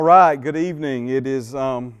All right, good evening. It is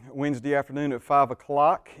Wednesday afternoon at 5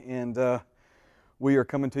 o'clock, and we are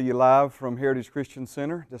coming to you live from Heritage Christian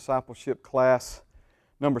Center, Discipleship class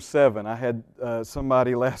number 7. I had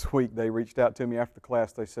somebody last week, they reached out to me after the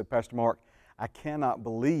class. They said, Pastor Mark, I cannot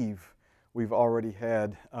believe we've already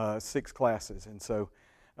had 6 classes. And so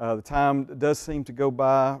the time does seem to go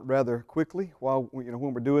by rather quickly when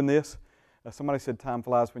we're doing this. Somebody said time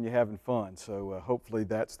flies when you're having fun, so hopefully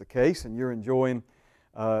that's the case, and you're enjoying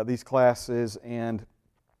these classes and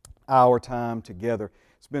our time together.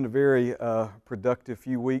 It's been a very productive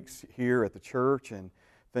few weeks here at the church and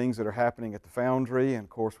things that are happening at the Foundry and, of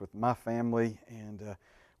course, with my family. And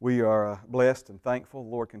we are blessed and thankful. The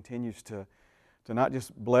Lord continues to not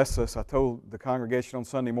just bless us. I told the congregation on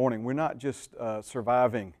Sunday morning, we're not just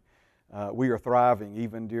surviving. We are thriving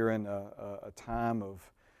even during a time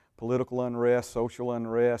of political unrest, social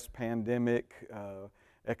unrest, pandemic,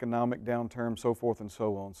 economic downturn, so forth and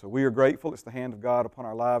so on. So we are grateful. It's the hand of God upon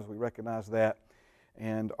our lives. We recognize that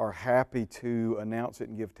and are happy to announce it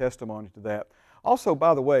and give testimony to that. Also,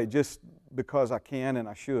 by the way, just because I can and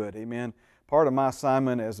I should, amen, part of my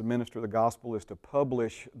assignment as a minister of the gospel is to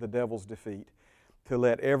publish the devil's defeat, to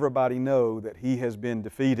let everybody know that he has been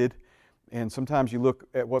defeated. And sometimes you look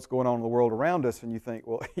at what's going on in the world around us and you think,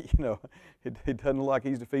 well, it doesn't look like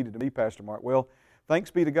he's defeated to me, Pastor Mark. Well,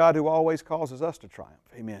 thanks be to God who always causes us to triumph.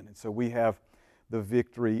 Amen. And so we have the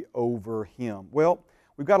victory over him. Well,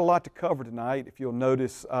 we've got a lot to cover tonight. If you'll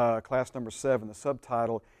notice class number 7, the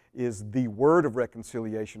subtitle is The Word of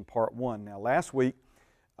Reconciliation, Part 1. Now, last week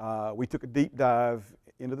we took a deep dive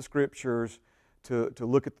into the Scriptures to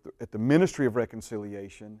look at the ministry of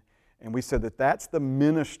reconciliation. And we said that that's the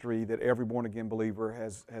ministry that every born-again believer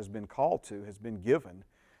has been called to, has been given,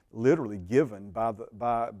 literally given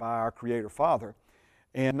by our Creator Father.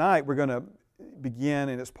 And tonight we're going to begin,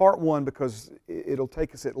 and it's part 1 because it'll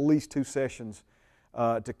take us at least 2 sessions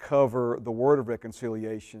to cover the Word of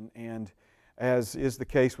reconciliation. And as is the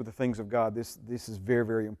case with the things of God, this is very,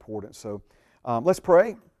 very important. So let's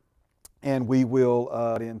pray, and we will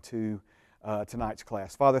get into tonight's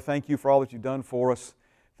class. Father, thank you for all that you've done for us.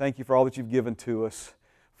 Thank you for all that you've given to us.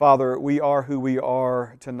 Father, we are who we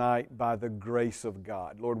are tonight by the grace of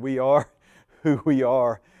God. Lord, we are who we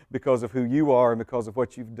are because of who you are and because of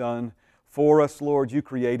what you've done for us, Lord. You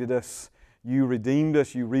created us. You redeemed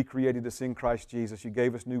us. You recreated us in Christ Jesus. You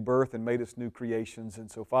gave us new birth and made us new creations. And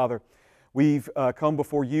so, Father, we've come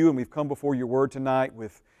before you and we've come before your word tonight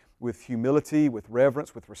with humility, with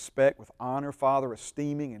reverence, with respect, with honor, Father,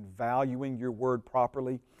 esteeming and valuing your word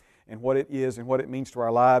properly and what it is and what it means to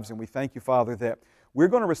our lives. And we thank you, Father, that we're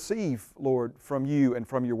going to receive, Lord, from you and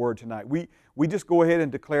from your word tonight. We just go ahead and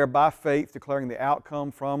declare by faith, declaring the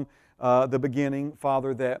outcome from the beginning,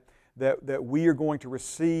 Father, that we are going to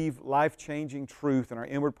receive life-changing truth in our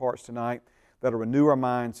inward parts tonight that will renew our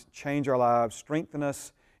minds, change our lives, strengthen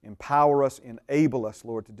us, empower us, enable us,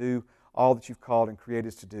 Lord, to do all that you've called and created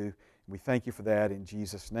us to do. And we thank you for that in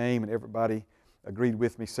Jesus' name. And everybody agreed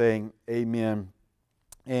with me saying amen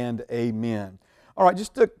and amen. All right,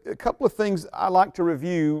 just a couple of things I like to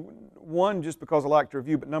review. One, just because I like to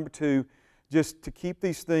review, but number 2, just to keep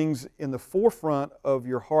these things in the forefront of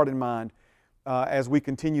your heart and mind as we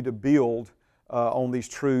continue to build on these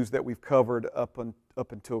truths that we've covered up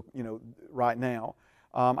until right now.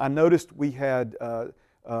 I noticed we had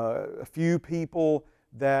a few people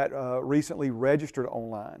that recently registered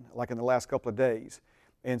online, like in the last couple of days.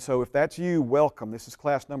 And so if that's you, welcome. This is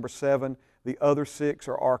class number 7. The other 6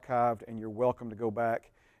 are archived, and you're welcome to go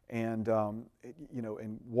back and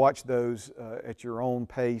and watch those at your own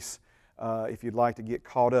pace if you'd like to get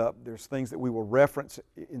caught up. There's things that we will reference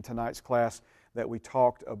in tonight's class that we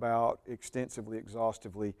talked about extensively,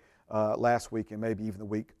 exhaustively last week and maybe even the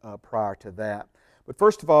week prior to that. But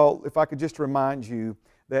first of all, if I could just remind you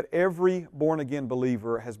that every born-again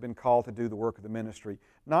believer has been called to do the work of the ministry,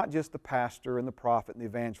 not just the pastor and the prophet and the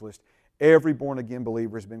evangelist. Every born-again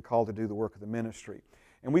believer has been called to do the work of the ministry.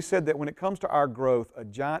 And we said that when it comes to our growth, a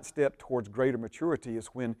giant step towards greater maturity is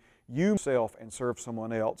when you yourself and serve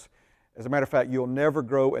someone else. As a matter of fact, you'll never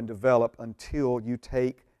grow and develop until you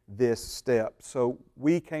take this step. So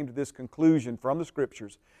we came to this conclusion from the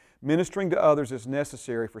Scriptures. Ministering to others is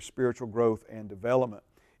necessary for spiritual growth and development.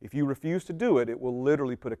 If you refuse to do it, it will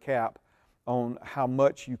literally put a cap on how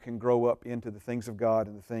much you can grow up into the things of God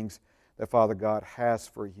and the things that Father God has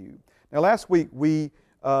for you. Now, last week we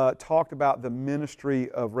talked about the ministry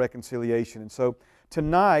of reconciliation. And so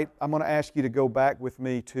tonight I'm going to ask you to go back with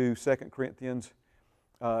me to 2 Corinthians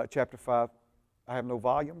chapter 5. I have no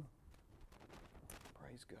volume.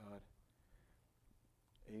 Praise God.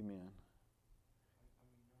 Amen.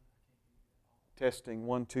 Testing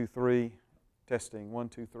 1, 2, 3. Testing 1,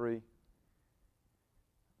 2, 3.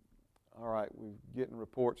 All right, we're getting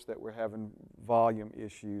reports that we're having volume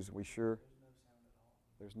issues. Are we sure?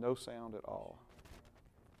 There's no sound at all.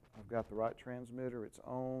 I've got the right transmitter. It's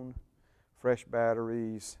on. Fresh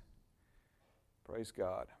batteries. Praise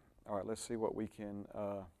God. All right, let's see what we can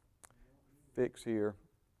fix here.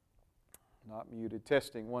 Not muted.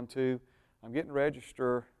 Testing 1, 2. I'm getting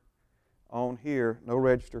register on here. No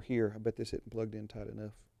register here. I bet this isn't plugged in tight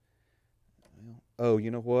enough. Well, oh, you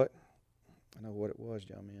know what? I know what it was,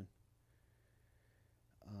 John Man.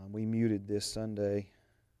 We muted this Sunday.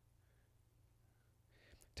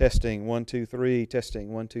 Testing 1, 2, 3.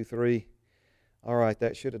 Testing 1, 2, 3. All right,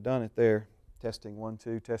 that should have done it there. Testing 1,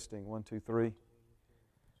 2. Testing 1, 2, 3.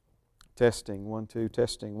 Testing 1, 2.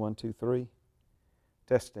 Testing 1, 2, 3.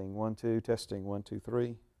 Testing 1, 2. Testing 1, 2,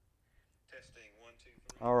 3. Testing 1, 2,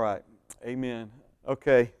 3. All right. Amen.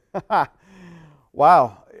 Okay.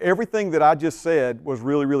 Wow. Everything that I just said was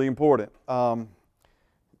really, really important.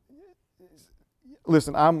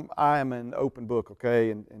 Listen, I am an open book,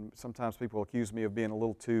 okay? And sometimes people accuse me of being a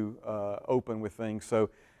little too open with things.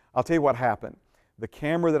 So I'll tell you what happened. The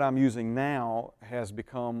camera that I'm using now has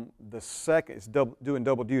become the second, it's doing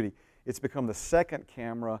double duty. It's become the second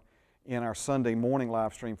camera in our Sunday morning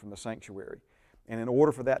live stream from the sanctuary. And in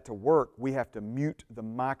order for that to work, we have to mute the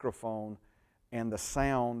microphone and the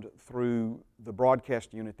sound through the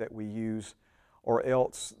broadcast unit that we use, or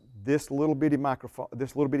else this little bitty microphone,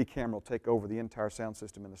 this little bitty camera will take over the entire sound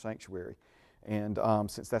system in the sanctuary. And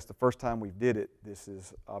since that's the first time we did it, this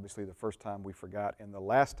is obviously the first time we forgot, and the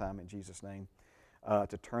last time, in Jesus' name,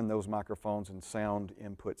 to turn those microphones and sound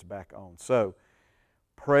inputs back on. So,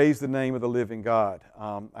 praise the name of the living God.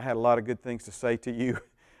 I had a lot of good things to say to you.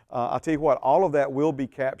 I'll tell you what, all of that will be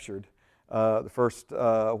captured. The first,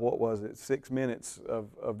 6 minutes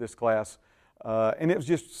of this class. And it was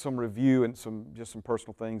just some review and some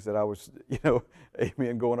personal things that I was,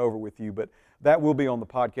 amen, going over with you. But that will be on the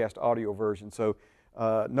podcast audio version. So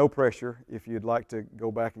no pressure. If you'd like to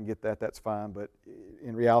go back and get that, that's fine. But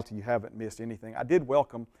in reality, you haven't missed anything. I did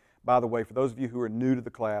welcome, by the way, for those of you who are new to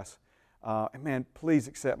the class, man, please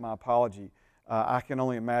accept my apology. I can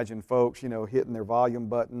only imagine folks, hitting their volume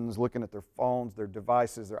buttons, looking at their phones, their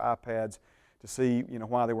devices, their iPads to see,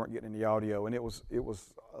 why they weren't getting any audio. And it was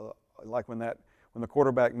like when the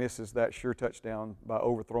quarterback misses that sure touchdown by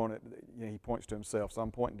overthrowing it, he points to himself. So I'm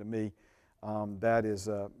pointing to me. That is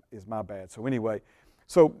my bad. So anyway,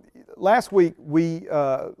 last week we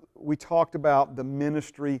talked about the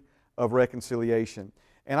ministry of reconciliation,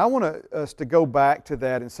 and I want us to go back to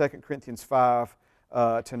that in 2 Corinthians 5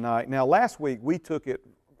 tonight. Now, last week we took it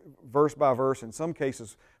verse by verse, in some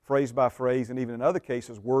cases phrase by phrase, and even in other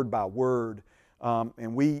cases word by word.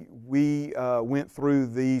 And we went through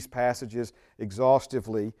these passages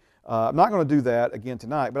exhaustively. I'm not going to do that again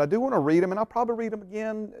tonight, but I do want to read them, and I'll probably read them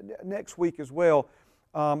again next week as well,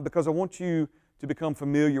 because I want you to become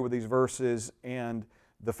familiar with these verses and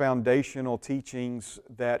the foundational teachings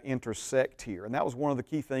that intersect here. And that was one of the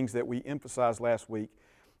key things that we emphasized last week,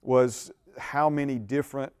 was how many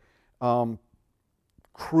different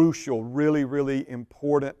crucial, really, really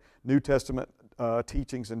important New Testament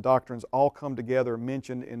teachings and doctrines all come together,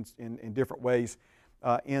 mentioned in different ways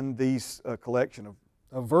in these collection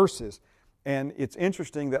of verses. And it's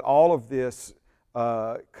interesting that all of this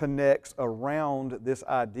connects around this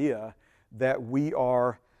idea that we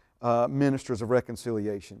are ministers of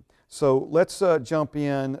reconciliation. So let's jump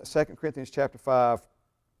in 2 Corinthians chapter 5,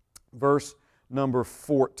 verse number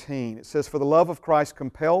 14. It says, "For the love of Christ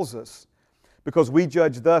compels us, because we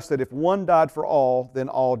judge thus, that if one died for all, then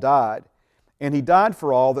all died. And He died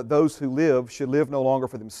for all, that those who live should live no longer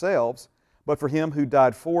for themselves, but for Him who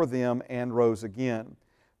died for them and rose again.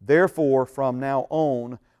 Therefore, from now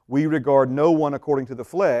on, we regard no one according to the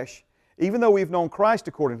flesh. Even though we've known Christ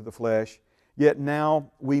according to the flesh, yet now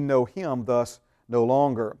we know Him thus no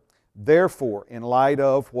longer. Therefore, in light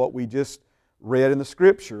of what we just read in the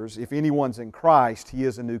Scriptures, if anyone's in Christ, he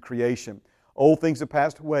is a new creation. Old things have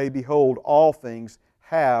passed away. Behold, all things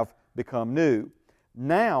have become new.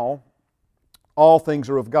 Now, all things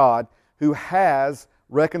are of God, who has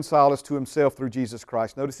reconciled us to Himself through Jesus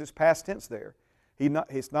Christ." Notice it's past tense there.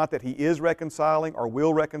 It's not that He is reconciling or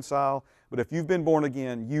will reconcile, but if you've been born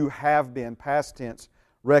again, you have been, past tense,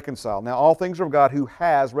 reconciled. Now, all things are of God, who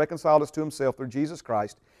has reconciled us to Himself through Jesus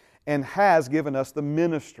Christ, and has given us the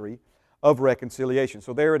ministry of reconciliation.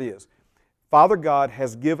 So there it is. Father God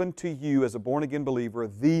has given to you as a born-again believer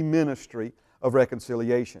the ministry of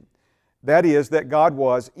reconciliation. That is, that God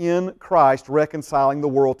was in Christ reconciling the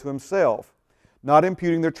world to Himself, not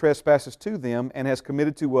imputing their trespasses to them, and has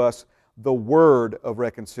committed to us the word of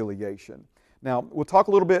reconciliation. Now, we'll talk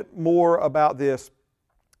a little bit more about this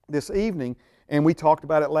evening, and we talked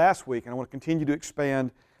about it last week, and I want to continue to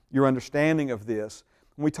expand your understanding of this.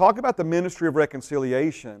 When we talk about the ministry of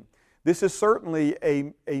reconciliation, this is certainly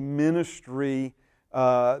a ministry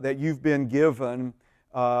that you've been given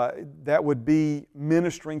that would be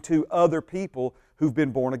ministering to other people who've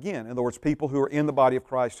been born again. In other words, people who are in the body of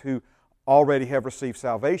Christ who already have received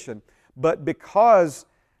salvation. But because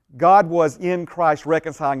God was in Christ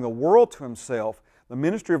reconciling the world to Himself, the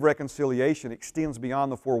ministry of reconciliation extends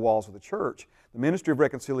beyond the four walls of the church. The ministry of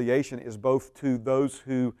reconciliation is both to those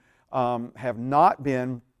who have not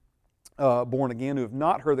been born again, who have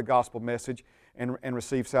not heard the gospel message and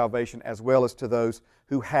received salvation, as well as to those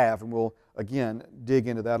who have. And we'll, again, dig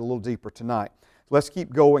into that a little deeper tonight. Let's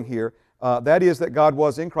keep going here. That is, that God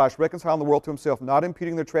was in Christ reconciling the world to Himself, not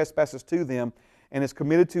imputing their trespasses to them, and has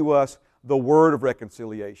committed to us the word of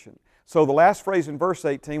reconciliation. So the last phrase in verse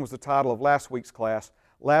 18 was the title of last week's class.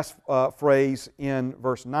 Last phrase in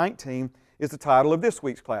verse 19 is the title of this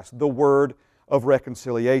week's class, the word of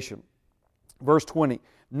reconciliation. Verse 20,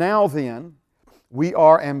 now then, we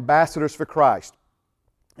are ambassadors for Christ.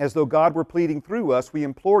 As though God were pleading through us, we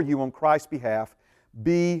implore you on Christ's behalf,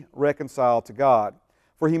 be reconciled to God.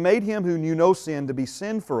 For He made Him who knew no sin to be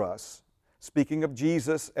sin for us, speaking of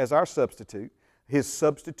Jesus as our substitute, His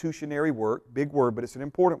substitutionary work, big word, but it's an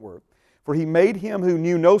important word. For He made Him who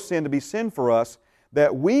knew no sin to be sin for us,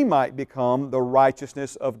 that we might become the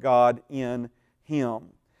righteousness of God in Him.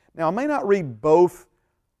 Now, I may not read both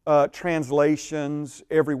translations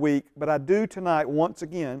every week, but I do tonight, once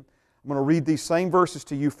again, I'm going to read these same verses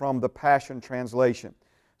to you from the Passion Translation.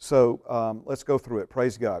 So let's go through it.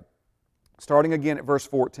 Praise God. Starting again at verse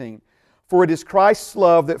 14. For it is Christ's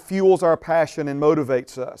love that fuels our passion and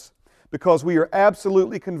motivates us, because we are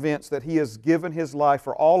absolutely convinced that He has given His life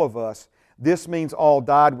for all of us. This means all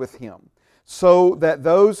died with Him, so that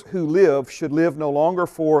those who live should no longer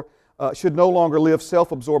live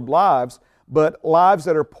self-absorbed lives, but lives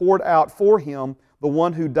that are poured out for Him, the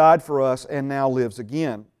one who died for us and now lives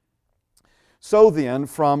again. So then,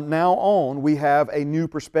 from now on, we have a new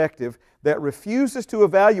perspective that refuses to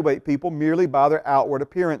evaluate people merely by their outward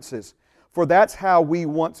appearances. For that's how we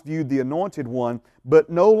once viewed the Anointed One, but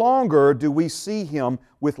no longer do we see Him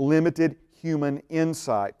with limited human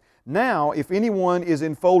insight. Now, if anyone is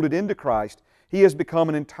enfolded into Christ, he has become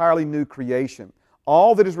an entirely new creation.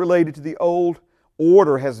 All that is related to the old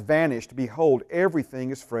order has vanished. Behold,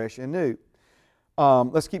 everything is fresh and new.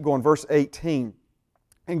 Let's keep going. Verse 18.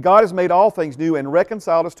 And God has made all things new and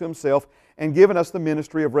reconciled us to Himself and given us the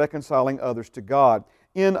ministry of reconciling others to God.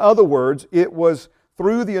 In other words, it was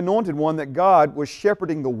through the Anointed One that God was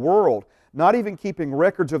shepherding the world, not even keeping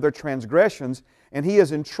records of their transgressions, and He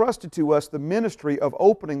has entrusted to us the ministry of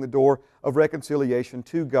opening the door of reconciliation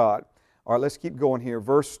to God. All right, let's keep going here.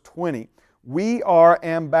 Verse 20. We are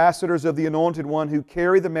ambassadors of the Anointed One who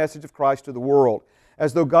carry the message of Christ to the world,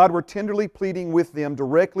 as though God were tenderly pleading with them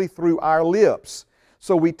directly through our lips.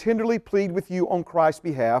 So we tenderly plead with you on Christ's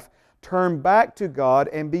behalf, turn back to God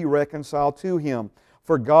and be reconciled to Him.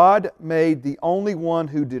 For God made the only one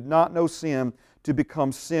who did not know sin to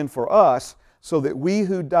become sin for us, so that we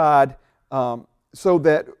who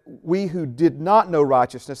did not know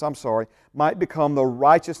righteousness, might become the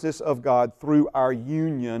righteousness of God through our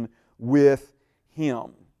union with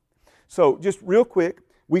Him. So just real quick,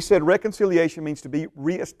 we said reconciliation means to be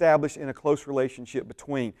reestablished in a close relationship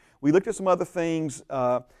between. We looked at some other things.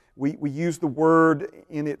 We used the word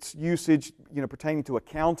in its usage, pertaining to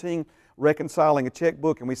accounting, reconciling a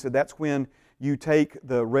checkbook, and we said that's when you take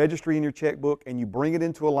the registry in your checkbook and you bring it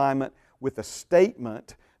into alignment with a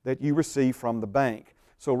statement that you receive from the bank.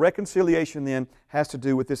 So reconciliation then has to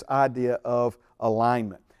do with this idea of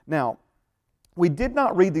alignment. Now, we did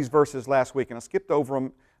not read these verses last week, and I skipped over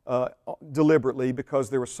them deliberately because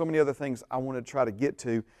there were so many other things I wanted to try to get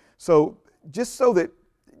to. So just so that,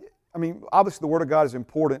 obviously the Word of God is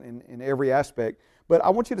important in every aspect, but I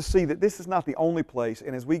want you to see that this is not the only place,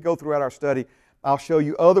 and as we go throughout our study, I'll show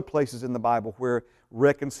you other places in the Bible where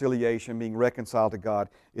reconciliation, being reconciled to God,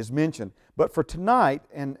 is mentioned. But for tonight,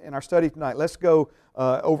 and our study tonight, let's go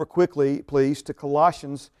over quickly, please, to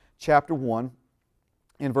Colossians chapter 1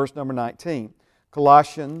 and verse number 19.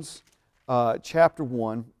 Colossians chapter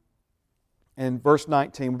 1 and verse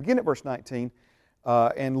 19. We'll begin at verse 19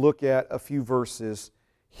 and look at a few verses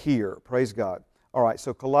here. Praise God. All right,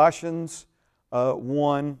 so Colossians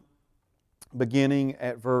 1, beginning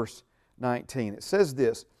at verse 19. It says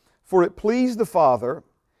this, For it pleased the Father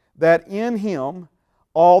that in Him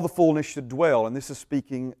all the fullness should dwell. And this is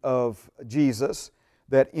speaking of Jesus,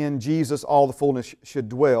 that in Jesus all the fullness should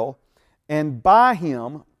dwell. and by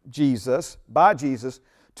Him, by Jesus,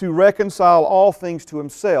 to reconcile all things to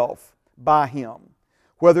Himself by Him,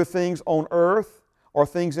 whether things on earth or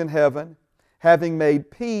things in heaven, having made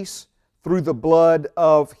peace through the blood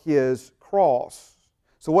of His cross.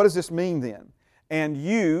 So what does this mean then? And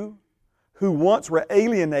you, who once were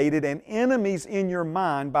alienated and enemies in your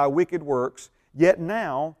mind by wicked works, yet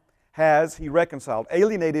now has He reconciled.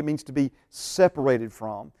 Alienated means to be separated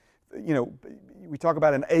from. You know, we talk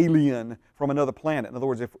about an alien from another planet. In other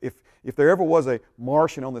words, if there ever was a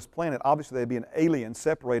Martian on this planet, obviously they'd be an alien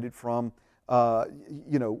separated from,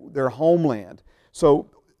 their homeland. So,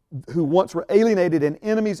 who once were alienated and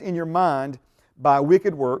enemies in your mind by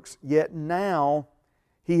wicked works, yet now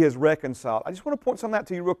He has reconciled. I just want to point something out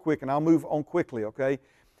to you real quick, and I'll move on quickly, okay?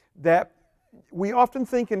 That we often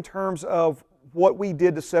think in terms of what we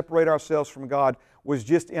did to separate ourselves from God was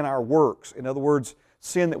just in our works. In other words,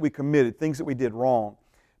 sin that we committed, things that we did wrong.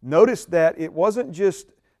 Notice that it wasn't just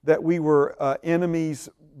that we were enemies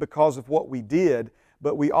because of what we did,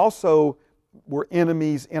 but we also were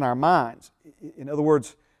enemies in our minds. In other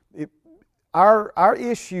words, our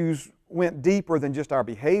issues went deeper than just our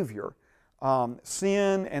behavior.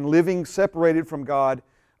 Sin and living separated from God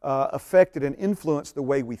affected and influenced the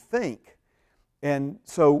way we think. And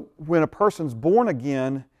so when a person's born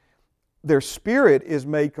again, their spirit is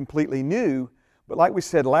made completely new. But like we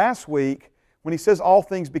said last week, when He says all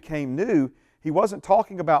things became new, He wasn't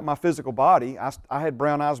talking about my physical body. I had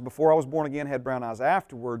brown eyes before I was born again, had brown eyes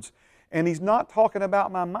afterwards. And He's not talking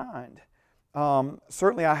about my mind.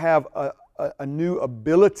 Certainly I have a new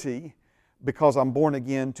ability because I'm born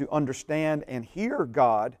again to understand and hear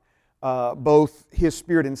God, both His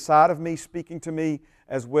Spirit inside of me speaking to me,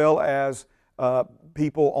 as well as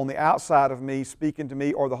people on the outside of me speaking to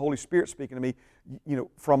me, or the Holy Spirit speaking to me,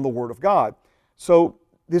 from the Word of God. So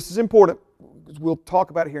this is important. We'll talk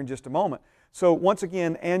about it here in just a moment. So once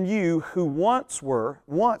again, and you who once were,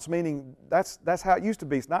 meaning that's how it used to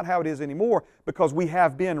be. It's not how it is anymore, because we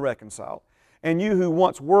have been reconciled. And you who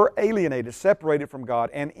once were alienated, separated from God,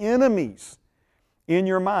 and enemies in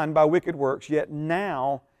your mind by wicked works, yet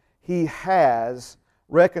now He has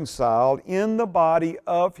reconciled in the body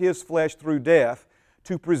of His flesh through death,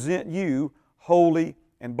 to present you holy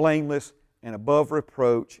and blameless and above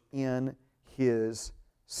reproach in His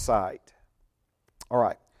sight. All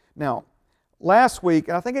right. Now, last week,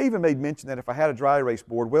 and I think I even made mention that if I had a dry erase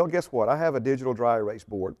board, well, guess what? I have a digital dry erase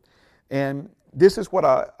board. And this is what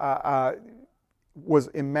I was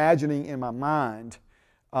imagining in my mind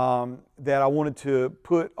that I wanted to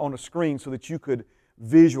put on a screen so that you could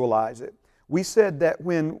visualize it. We said that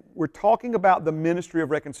when we're talking about the ministry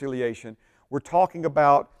of reconciliation, we're talking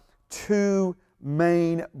about two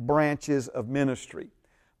main branches of ministry.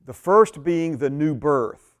 The first being the new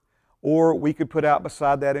birth, or we could put out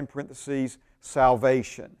beside that in parentheses,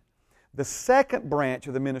 salvation. The second branch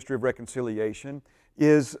of the ministry of reconciliation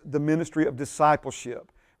is the ministry of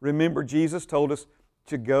discipleship. Remember, Jesus told us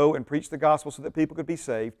to go and preach the gospel so that people could be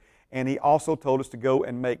saved, and He also told us to go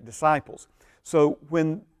and make disciples. So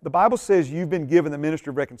when the Bible says you've been given the ministry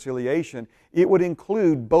of reconciliation, it would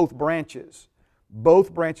include both branches.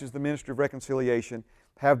 Both branches of the ministry of reconciliation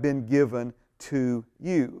have been given to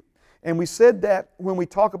you. And we said that when we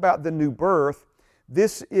talk about the new birth,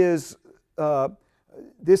 this is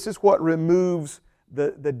what removes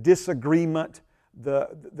the disagreement.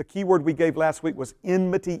 The key word we gave last week was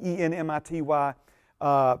enmity, enmity.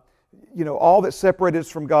 All that separated us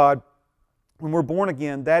from God. When we're born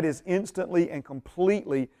again, that is instantly and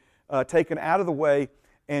completely taken out of the way,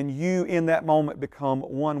 and you in that moment become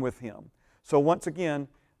one with Him. So once again,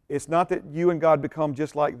 it's not that you and God become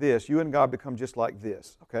just like this. You and God become just like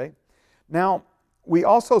this, okay? Now, we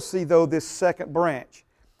also see, though, this second branch.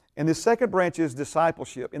 And this second branch is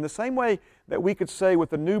discipleship. In the same way that we could say with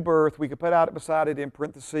the new birth, we could put out beside it in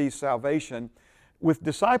parentheses, salvation. With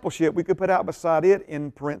discipleship, we could put out beside it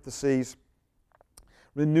in parentheses,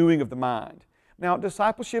 renewing of the mind. Now,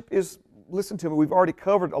 discipleship is, listen to me, we've already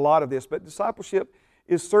covered a lot of this, but discipleship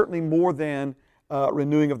is certainly more than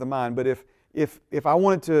renewing of the mind. But if I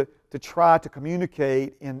wanted to try to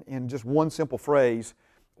communicate in just one simple phrase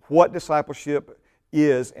what discipleship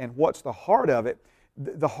is and what's the heart of it,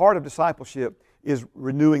 the heart of discipleship is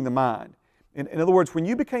renewing the mind. In other words, when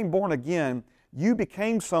you became born again, you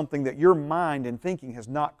became something that your mind and thinking has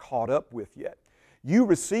not caught up with yet. You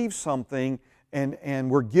received something and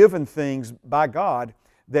were given things by God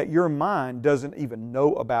that your mind doesn't even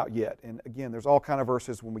know about yet. And again, there's all kind of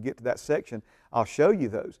verses when we get to that section. I'll show you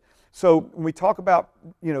those. So when we talk about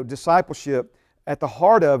discipleship, at the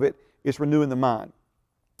heart of it is renewing the mind.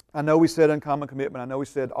 I know we said uncommon commitment. I know we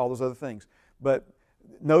said all those other things. But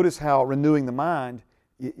notice how renewing the mind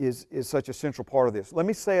is such a central part of this. Let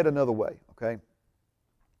me say it another way, okay?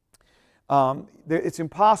 It's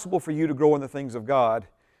impossible for you to grow in the things of God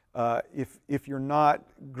if you're not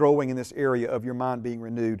growing in this area of your mind being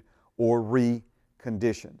renewed or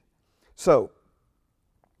reconditioned. So,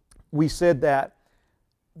 we said that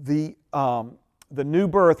the new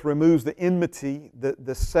birth removes the enmity,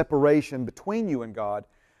 the separation between you and God,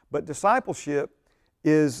 but discipleship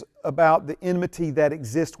is about the enmity that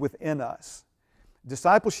exists within us.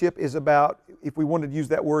 Discipleship is about, if we wanted to use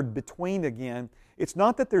that word between again, it's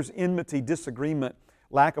not that there's enmity, disagreement,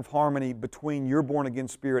 lack of harmony between your born-again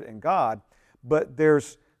spirit and God, but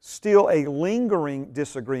there's still a lingering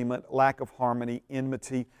disagreement, lack of harmony,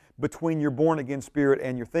 enmity between your born-again spirit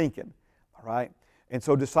and your thinking. All right? And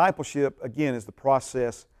so discipleship, again, is the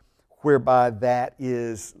process whereby that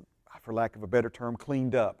is, for lack of a better term,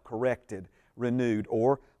 cleaned up, corrected, renewed.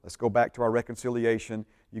 Or, let's go back to our reconciliation.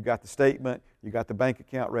 You got the statement, you got the bank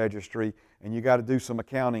account registry, and you got to do some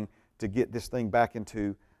accounting to get this thing back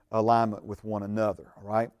into alignment with one another. All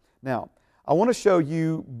right? Now, I want to show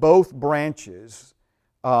you both branches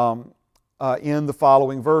in the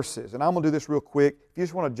following verses. And I'm going to do this real quick. If you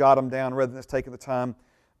just want to jot them down rather than us taking the time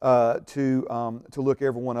to look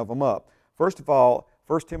every one of them up. First of all,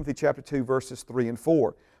 1 Timothy chapter 2, verses 3 and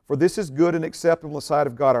 4. For this is good and acceptable in the sight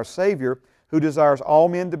of God our Savior, who desires all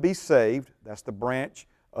men to be saved, that's the branch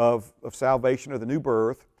of salvation or the new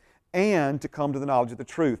birth, and to come to the knowledge of the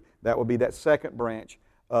truth. That would be that second branch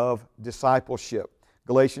of discipleship.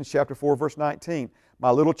 Galatians chapter 4, verse 19. My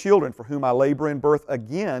little children, for whom I labor in birth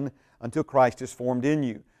again until Christ is formed in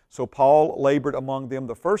you. So Paul labored among them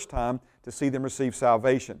the first time to see them receive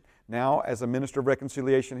salvation. Now, as a minister of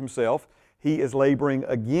reconciliation himself, he is laboring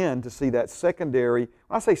again to see that secondary,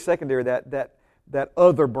 when I say secondary, that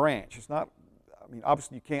other branch. It's not, I mean,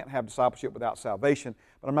 obviously you can't have discipleship without salvation,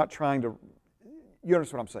 but I'm not trying to, you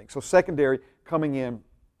understand what I'm saying. So secondary coming in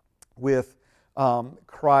with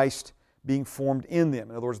Christ being formed in them.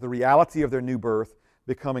 In other words, the reality of their new birth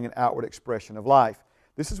becoming an outward expression of life.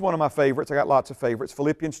 This is one of my favorites. I got lots of favorites.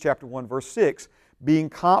 Philippians chapter 1, verse 6. Being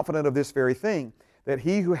confident of this very thing, that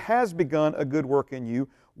he who has begun a good work in you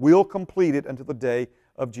will complete it until the day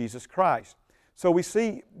of Jesus Christ. So we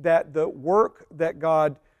see that the work that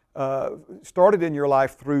God started in your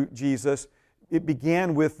life through Jesus, it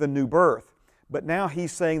began with the new birth. But now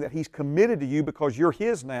He's saying that He's committed to you because you're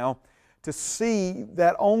His now to see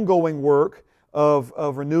that ongoing work of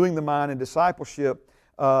renewing the mind and discipleship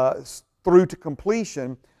through to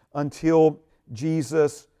completion until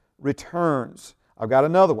Jesus returns. I've got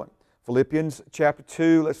another one. Philippians chapter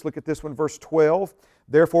 2, let's look at this one, verse 12.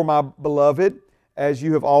 Therefore, my beloved, as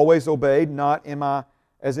you have always obeyed, not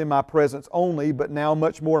as in my presence only, but now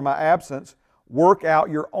much more in my absence, work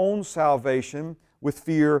out your own salvation with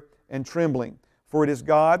fear and trembling. For it is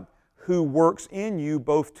God who works in you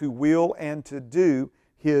both to will and to do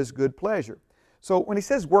His good pleasure. So when he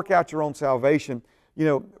says work out your own salvation, you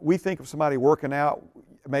know, we think of somebody working out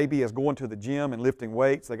maybe as going to the gym and lifting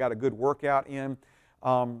weights. They got a good workout in.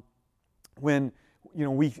 When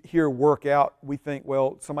we hear workout, we think,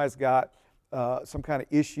 well, somebody's got some kind of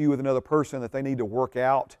issue with another person that they need to work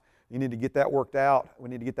out. You need to get that worked out. We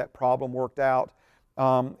need to get that problem worked out.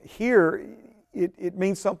 Here, it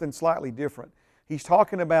means something slightly different. He's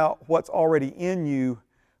talking about what's already in you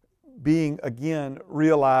being, again,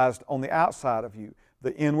 realized on the outside of you.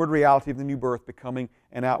 The inward reality of the new birth becoming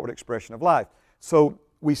an outward expression of life. So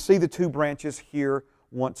we see the two branches here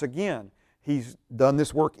once again. He's done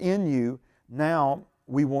this work in you. Now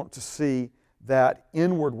we want to see that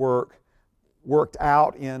inward work worked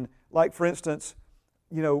out in, like for instance,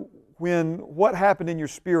 when what happened in your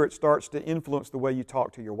spirit starts to influence the way you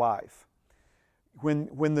talk to your wife.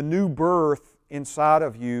 When the new birth inside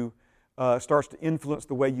of you starts to influence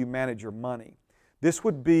the way you manage your money. This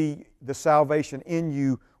would be the salvation in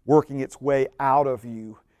you working its way out of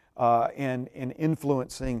you and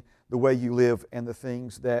influencing the way you live and the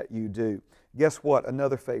things that you do. Guess what?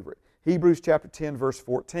 Another favorite. Hebrews chapter 10, verse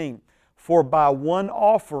 14. For by one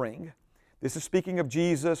offering, this is speaking of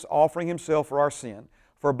Jesus offering Himself for our sin,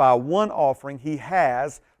 for by one offering He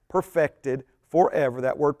has perfected forever.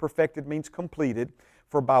 That word perfected means completed.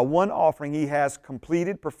 For by one offering He has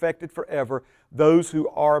completed, perfected forever those who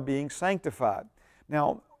are being sanctified.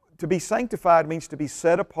 Now, to be sanctified means to be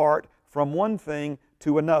set apart from one thing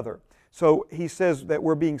to another. So he says that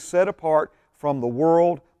we're being set apart from the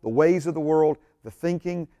world, the ways of the world, the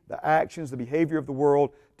thinking, the actions, the behavior of the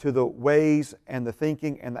world, to the ways and the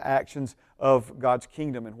thinking and the actions of God's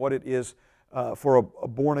kingdom and what it is for a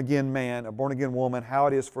born-again man, a born-again woman, how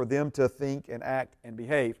it is for them to think and act and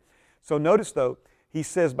behave. So notice though, he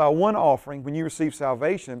says by one offering, when you receive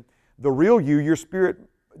salvation, the real you, your spirit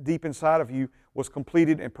deep inside of you, was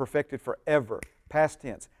completed and perfected forever. Past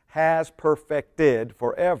tense, has perfected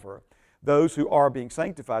forever those who are being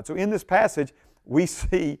sanctified. So in this passage, we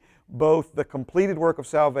see both the completed work of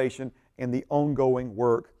salvation and the ongoing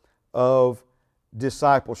work of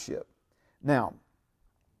discipleship. Now,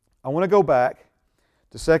 I want to go back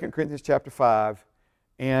to 2 Corinthians chapter 5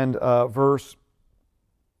 and verse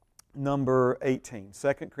number 18.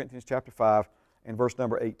 2 Corinthians chapter 5 and verse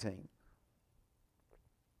number 18.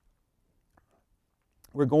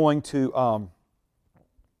 We're going to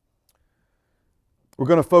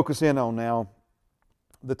focus in on now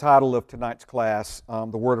the title of tonight's class,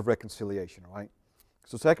 the Word of Reconciliation, right?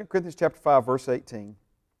 So 2 Corinthians chapter 5, verse 18.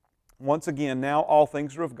 Once again, now all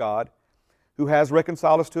things are of God, who has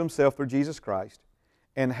reconciled us to Himself through Jesus Christ,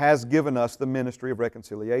 and has given us the ministry of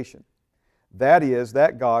reconciliation. That is,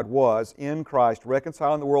 that God was in Christ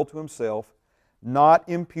reconciling the world to Himself, not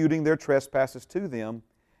imputing their trespasses to them,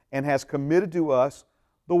 and has committed to us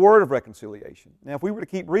the word of reconciliation. Now, if we were to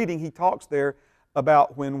keep reading, he talks there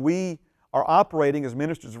about when we are operating as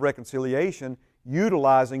ministers of reconciliation,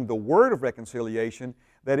 utilizing the word of reconciliation,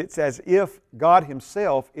 that it's as if God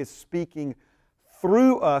Himself is speaking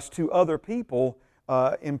through us to other people,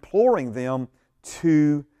 imploring them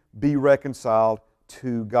to be reconciled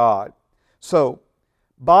to God. So,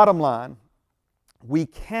 bottom line, we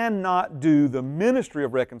cannot do the ministry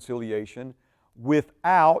of reconciliation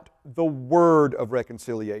without the word of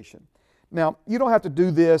reconciliation. Now, you don't have to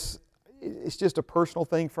do this. It's just a personal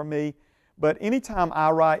thing for me. But anytime I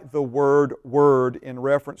write the word in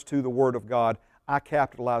reference to the Word of God, I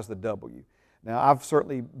capitalize the W. Now, I've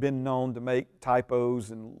certainly been known to make typos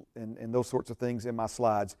and those sorts of things in my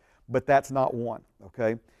slides, but that's not one,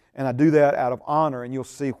 okay? And I do that out of honor, and you'll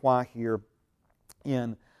see why here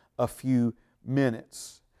in a few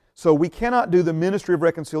minutes. So we cannot do the ministry of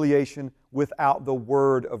reconciliation without the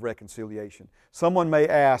word of reconciliation. Someone may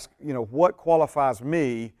ask, what qualifies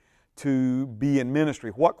me to be in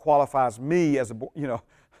ministry? What qualifies me as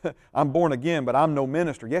I'm born again, but I'm no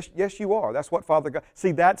minister. Yes, you are. That's what Father God.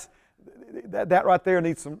 See, that right there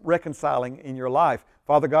needs some reconciling in your life.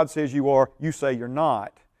 Father God says you are. You say you're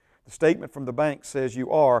not. The statement from the bank says you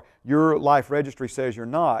are. Your life registry says you're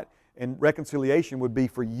not. And reconciliation would be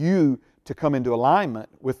for you to come into alignment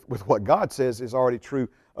with what God says is already true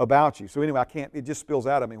about you. So anyway, it just spills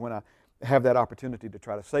out of me when I have that opportunity to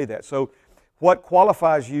try to say that. So what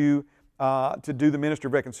qualifies you to do the ministry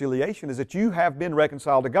of reconciliation is that you have been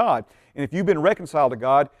reconciled to God. And if you've been reconciled to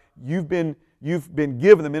God, you've been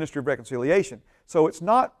given the ministry of reconciliation. So it's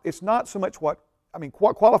not so much what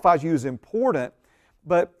qualifies you is important,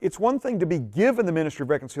 but it's one thing to be given the ministry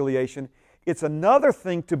of reconciliation. It's another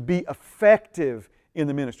thing to be effective in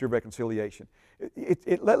the ministry of reconciliation.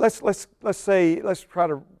 Let's try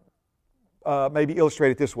to maybe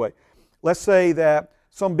illustrate it this way. Let's say that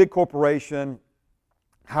some big corporation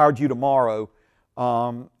hired you tomorrow,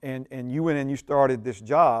 and you went and you started this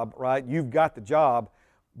job, right? You've got the job,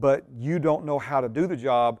 but you don't know how to do the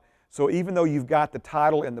job. So even though you've got the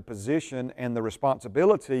title and the position and the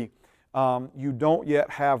responsibility, you don't yet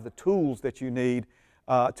have the tools that you need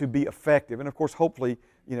to be effective. And of course, hopefully,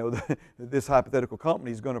 this hypothetical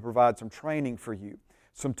company is going to provide some training for you,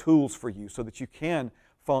 some tools for you, so that you can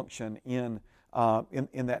function in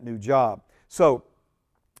that new job. So,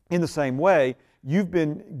 in the same way, you've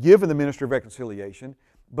been given the ministry of reconciliation,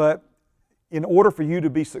 but in order for you to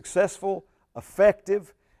be successful,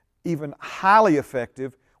 effective, even highly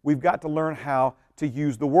effective, we've got to learn how to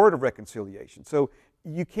use the word of reconciliation. So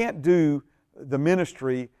you can't do the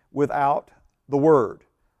ministry without the word,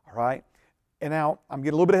 all right? And now, I'm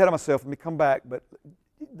getting a little bit ahead of myself. Let me come back, but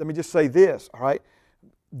let me just say this, all right?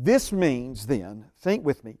 This means then, think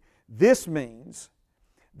with me, this means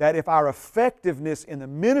that if our effectiveness in the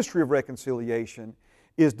ministry of reconciliation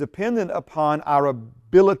is dependent upon our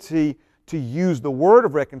ability to use the word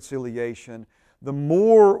of reconciliation, the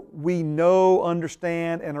more we know,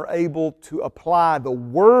 understand, and are able to apply the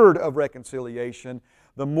word of reconciliation,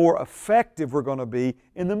 the more effective we're going to be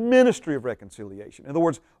in the ministry of reconciliation. In other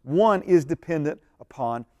words, one is dependent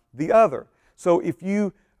upon the other. So if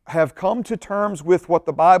you have come to terms with what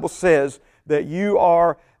the Bible says, that you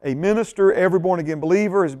are a minister, every born-again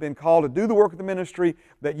believer has been called to do the work of the ministry,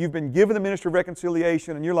 that you've been given the ministry of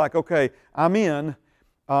reconciliation, and you're like, okay, I'm in.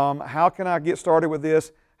 How can I get started with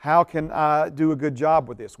this? How can I do a good job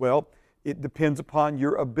with this? Well, it depends upon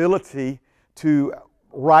your ability to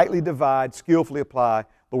rightly divide, skillfully apply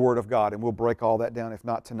the Word of God. And we'll break all that down, if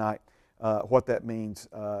not tonight, what that means,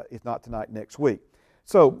 if not tonight, next week.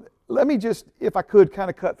 So let me just, if I could, kind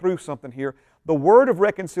of cut through something here. The word of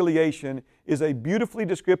reconciliation is a beautifully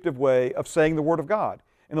descriptive way of saying the Word of God.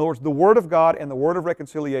 In other words, the Word of God and the word of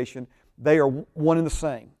reconciliation, they are one and the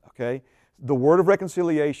same. Okay? The word of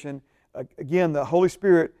reconciliation, again, the Holy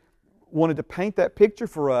Spirit wanted to paint that picture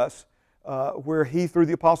for us where He, through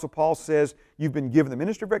the Apostle Paul, says, you've been given the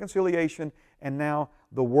ministry of reconciliation, and now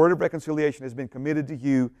the word of reconciliation has been committed to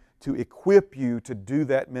you to equip you to do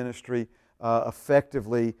that ministry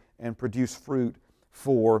effectively and produce fruit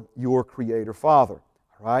for your Creator Father.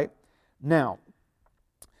 All right? Now,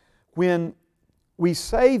 when we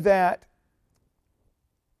say that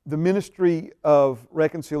the ministry of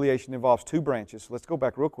reconciliation involves two branches, let's go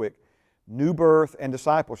back real quick, new birth and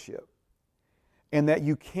discipleship, and that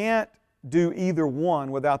you can't do either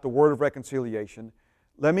one without the word of reconciliation,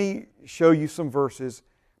 let me show you some verses,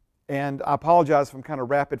 and I apologize if I'm kind of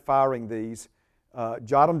rapid firing these.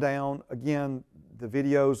 Jot them down. Again, the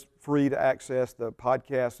video's free to access, the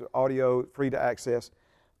podcast, the audio, free to access.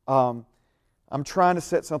 I'm trying to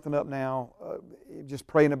set something up now, just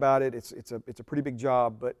praying about it. It's a pretty big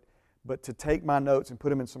job, but to take my notes and put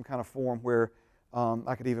them in some kind of form where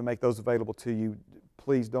I could even make those available to you.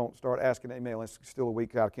 Please don't start asking email. It's still a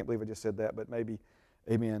week out. I can't believe I just said that, but maybe,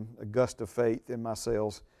 amen, a gust of faith in my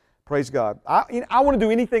cells. Praise God. I want to do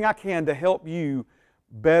anything I can to help you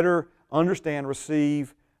better understand,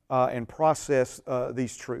 receive, and process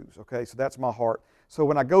these truths. Okay, so that's my heart. So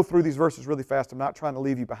when I go through these verses really fast, I'm not trying to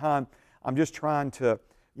leave you behind. I'm just trying to,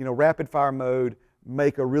 rapid fire mode,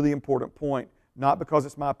 make a really important point, not because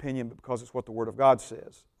it's my opinion, but because it's what the Word of God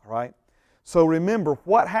says. All right? So remember,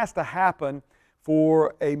 what has to happen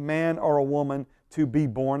for a man or a woman to be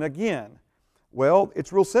born again? Well,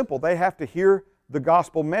 it's real simple. They have to hear the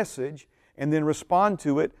gospel message and then respond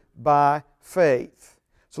to it by faith.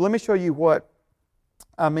 So let me show you what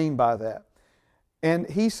I mean by that. And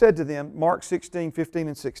He said to them, Mark 16, 15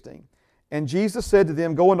 and 16, and Jesus said to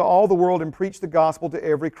them, go into all the world and preach the gospel to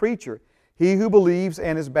every creature. He who believes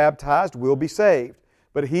and is baptized will be saved,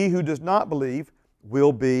 but he who does not believe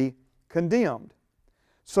will be condemned.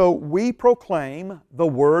 So we proclaim the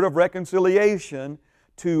word of reconciliation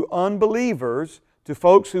to unbelievers, to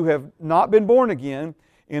folks who have not been born again.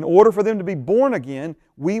 In order for them to be born again,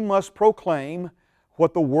 we must proclaim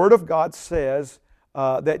what the Word of God says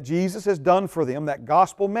that Jesus has done for them, that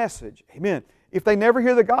gospel message. Amen. If they never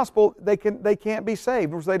hear the gospel, they can't be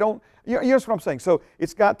saved. Because they don't. Here's what I'm saying. So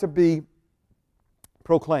it's got to be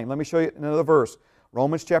proclaimed. Let me show you another verse.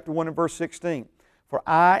 Romans chapter 1 and verse 16. For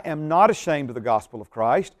I am not ashamed of the gospel of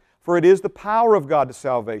Christ, for it is the power of God to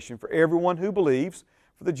salvation for everyone who believes,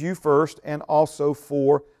 for the Jew first and also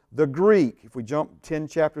for the Greek. If we jump 10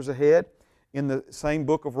 chapters ahead in the same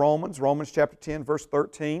book of Romans, Romans chapter 10 verse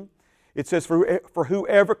 13, it says, for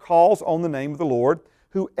whoever calls on the name of the Lord,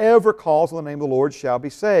 whoever calls on the name of the Lord shall be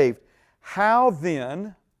saved. How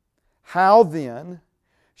then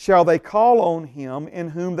shall they call on Him in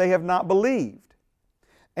whom they have not believed?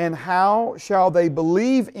 And how shall they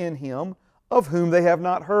believe in Him of whom they have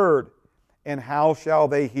not heard? And how shall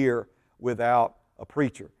they hear without a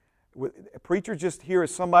preacher? A preacher just here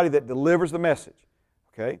is somebody that delivers the message.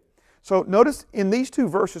 Okay? So notice in these two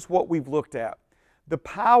verses what we've looked at. The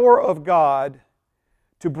power of God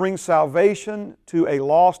to bring salvation to a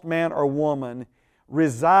lost man or woman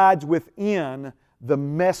resides within the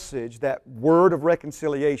message, that word of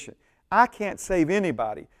reconciliation. I can't save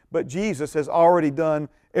anybody, but Jesus has already done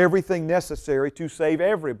everything necessary to save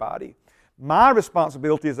everybody. My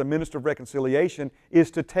responsibility as a minister of reconciliation is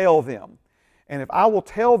to tell them. And if I will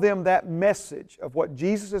tell them that message of what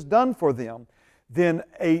Jesus has done for them, then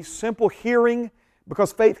a simple hearing,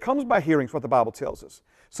 because faith comes by hearing, is what the Bible tells us.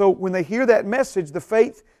 So when they hear that message, the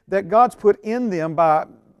faith that God's put in them by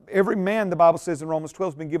every man, the Bible says in Romans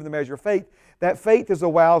 12, has been given the measure of faith. That faith is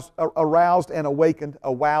aroused and awakened,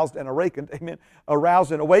 amen,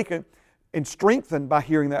 aroused and awakened and strengthened by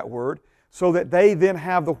hearing that word, so that they then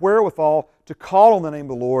have the wherewithal to call on the name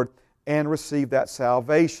of the Lord and receive that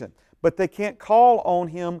salvation. But they can't call on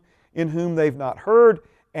Him in whom they've not heard,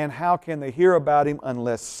 and how can they hear about Him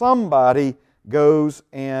unless somebody goes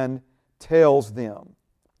and tells them?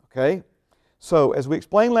 Okay? So, as we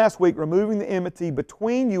explained last week, removing the enmity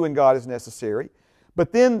between you and God is necessary.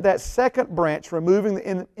 But then that second branch, removing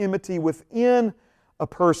the enmity within a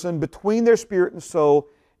person, between their spirit and soul,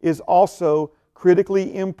 is also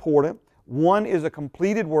critically important. One is a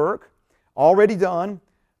completed work, already done.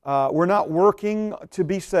 We're not working to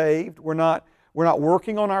be saved. We're not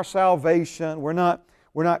working on our salvation. We're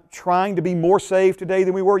not trying to be more saved today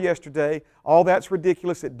than we were yesterday. All that's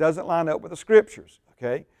ridiculous. It doesn't line up with the Scriptures.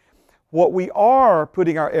 Okay? What we are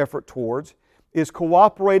putting our effort towards is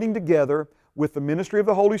cooperating together with the ministry of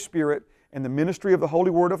the Holy Spirit and the ministry of the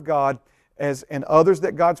Holy Word of God and others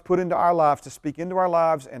that God's put into our lives to speak into our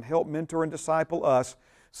lives and help mentor and disciple us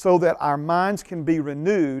so that our minds can be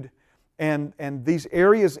renewed and these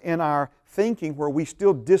areas in our thinking where we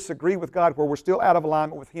still disagree with God, where we're still out of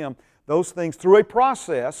alignment with Him, those things through a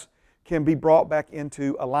process can be brought back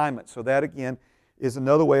into alignment. So that again is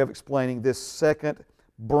another way of explaining this second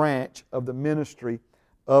branch of the ministry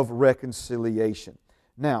of reconciliation.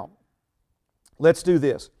 Now, let's do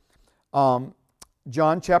this. John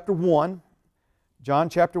chapter 1. John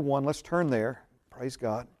chapter 1, let's turn there. Praise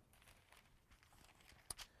God.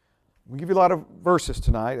 We'll give you a lot of verses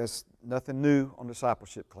tonight. That's nothing new on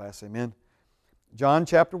discipleship class. Amen. John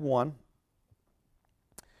chapter 1,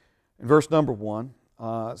 and verse number 1.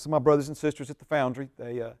 Some of my brothers and sisters at the Foundry,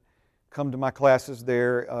 they come to my classes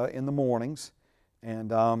there in the mornings.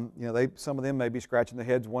 And some of them may be scratching their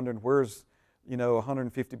heads wondering where's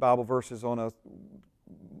 150 Bible verses on a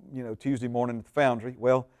Tuesday morning at the Foundry.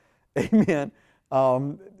 Well, amen.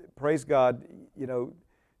 Praise God.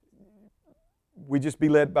 We just be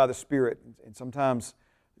led by the Spirit. And sometimes,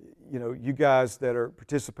 you guys that are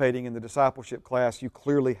participating in the discipleship class, you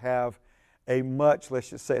clearly have let's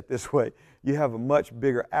just say it this way, you have a much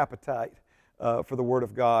bigger appetite for the Word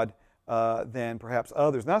of God than perhaps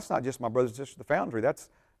others. And that's not just my brothers and sisters at the Foundry. That's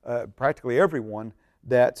practically everyone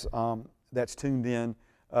that's tuned in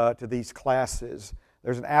to these classes.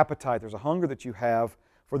 There's an appetite, there's a hunger that you have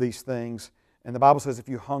for these things. And the Bible says if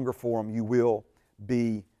you hunger for them, you will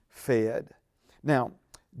be fed. Now,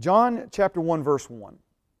 John chapter 1, verse 1.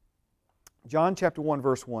 John chapter 1,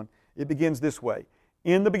 verse 1, it begins this way.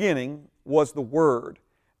 In the beginning was the Word,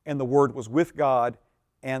 and the Word was with God,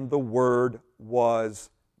 and the Word was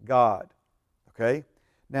God. Okay?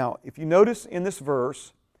 Now, if you notice in this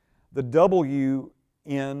verse, the W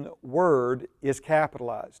in Word is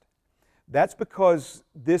capitalized. That's because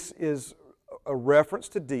this is a reference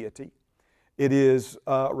to deity. It is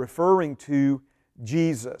referring to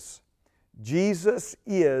Jesus. Jesus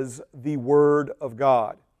is the Word of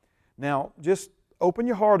God. Now, just open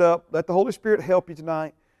your heart up. Let the Holy Spirit help you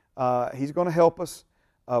tonight. He's going to help us.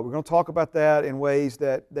 We're going to talk about that in ways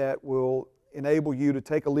that will enable you to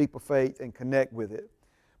take a leap of faith and connect with it.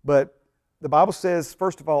 But the Bible says,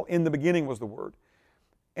 first of all, in the beginning was the Word.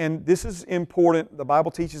 And this is important. The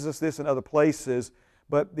Bible teaches us this in other places.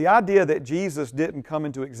 But the idea that Jesus didn't come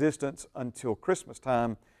into existence until Christmas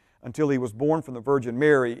time, until He was born from the Virgin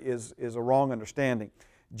Mary, is a wrong understanding.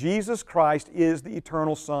 Jesus Christ is the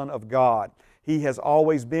eternal Son of God. He has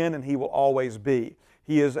always been and He will always be.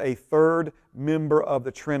 He is a third member of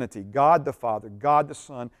the Trinity, God the Father, God the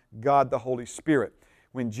Son, God the Holy Spirit.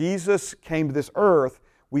 When Jesus came to this earth,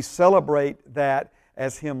 we celebrate that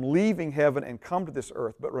as Him leaving heaven and come to this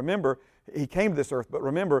earth. But remember, He came to this earth, but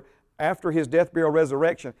remember, after His death, burial,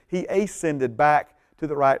 resurrection, He ascended back to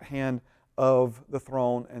the right hand of the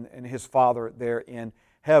throne and His Father there in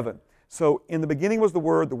heaven. So in the beginning was the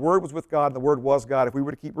Word was with God, and the Word was God. If we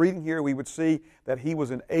were to keep reading here, we would see that He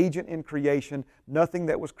was an agent in creation. Nothing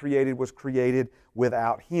that was created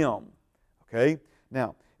without Him. Okay?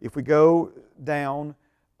 Now, if we go down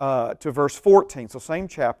to verse 14, so same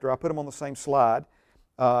chapter, I put them on the same slide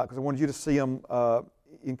because I wanted you to see them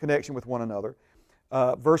in connection with one another.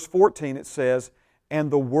 Verse 14, it says,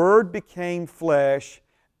 "And the Word became flesh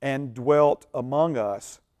and dwelt among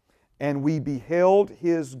us, and we beheld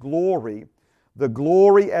His glory, the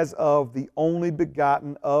glory as of the only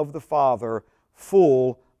begotten of the Father,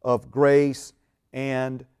 full of grace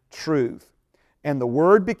and truth. And the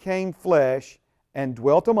Word became flesh and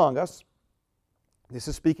dwelt among us." This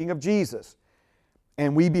is speaking of Jesus.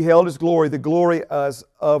 "And we beheld His glory, the glory as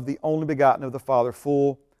of the only begotten of the Father,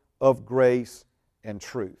 full of grace and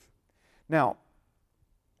truth." Now,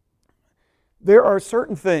 there are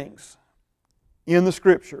certain things in the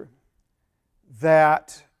Scripture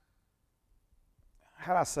that,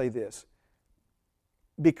 how do I say this?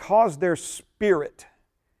 Because they're spirit,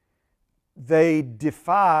 they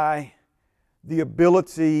defy the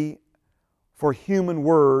ability for human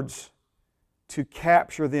words to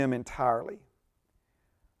capture them entirely.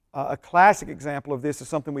 A classic example of this is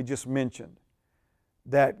something we just mentioned,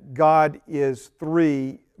 that God is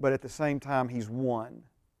three, but at the same time He's one.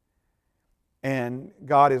 And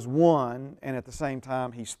God is one, and at the same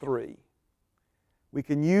time He's three. We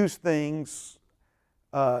can use things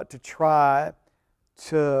to try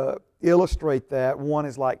to illustrate that. One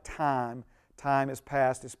is like time. Time is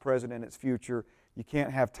past, is present, and it's future. You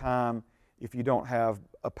can't have time if you don't have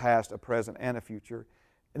a past, a present, and a future.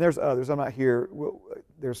 And there's others. I'm not here.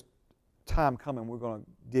 There's time coming. We're going to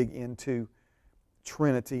dig into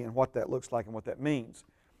Trinity and what that looks like and what that means.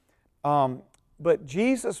 But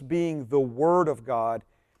Jesus being the Word of God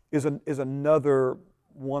is another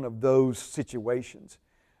one of those situations.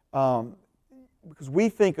 Because we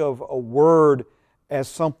think of a word as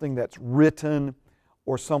something that's written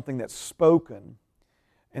or something that's spoken.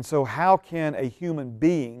 And so how can a human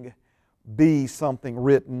being be something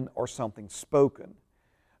written or something spoken?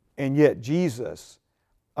 And yet Jesus,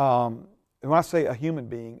 and when I say a human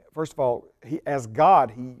being, first of all, as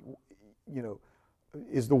God, He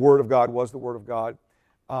is the Word of God, was the Word of God.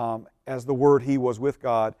 As the Word, He was with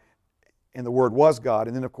God, and the Word was God.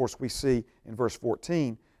 And then, of course, we see in verse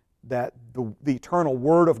 14 that the eternal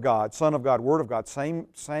Word of God, Son of God, Word of God, same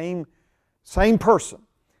person,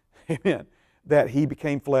 amen, that He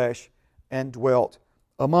became flesh and dwelt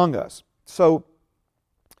among us. So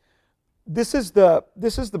this is the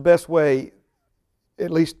best way,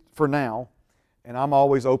 at least for now, and I'm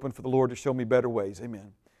always open for the Lord to show me better ways,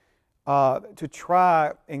 amen, to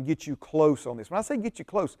try and get you close on this. When I say get you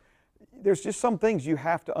close, there's just some things you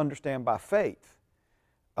have to understand by faith.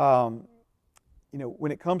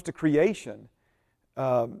 When it comes to creation,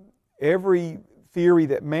 every theory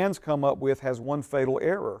that man's come up with has one fatal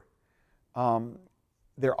error.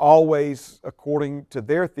 There always, according to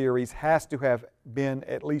their theories, has to have been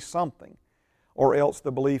at least something, or else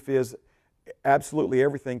the belief is absolutely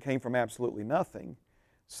everything came from absolutely nothing.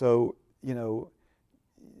 So,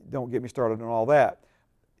 don't get me started on all that.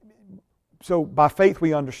 So by faith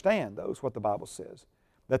we understand those, what the Bible says,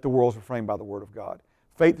 that the worlds were framed by the Word of God.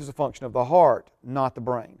 Faith is a function of the heart, not the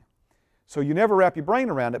brain. So you never wrap your brain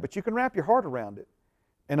around it, but you can wrap your heart around it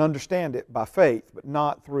and understand it by faith, but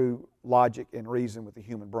not through logic and reason with the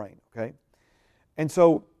human brain, okay? And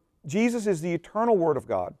so Jesus is the eternal Word of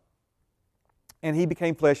God, and He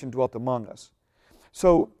became flesh and dwelt among us.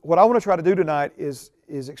 So what I want to try to do tonight is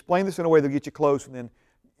explain this in a way that'll get you close, and then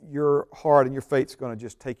your heart and your faith's going to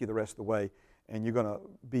just take you the rest of the way, and you're going to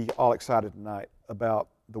be all excited tonight about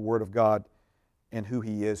the Word of God and who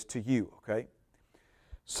He is to you, okay?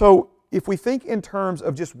 So if we think in terms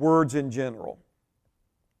of just words in general,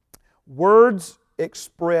 words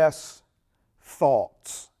express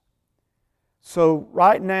thoughts. So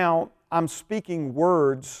right now I'm speaking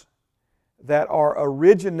words that are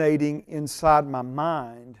originating inside my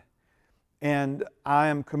mind, and I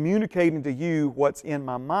am communicating to you what's in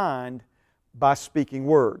my mind by speaking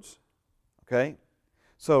words, okay?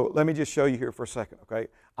 So let me just show you here for a second, okay?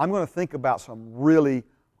 I'm going to think about some really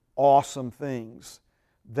awesome things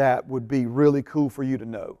that would be really cool for you to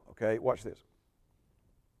know, okay? Watch this.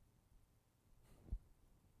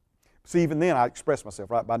 See, even then I express myself,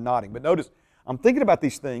 right, by nodding. But notice, I'm thinking about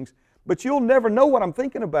these things, but you'll never know what I'm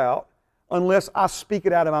thinking about unless I speak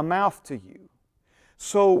it out of my mouth to you.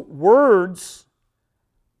 So words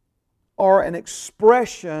are an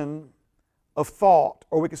expression of thought,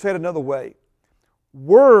 or we can say it another way.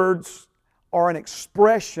 Words are an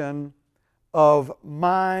expression of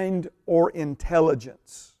mind or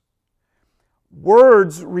intelligence.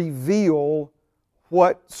 Words reveal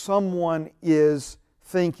what someone is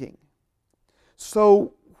thinking.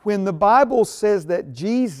 So when the Bible says that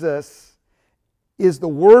Jesus is the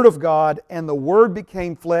Word of God and the Word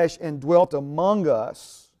became flesh and dwelt among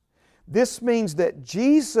us, this means that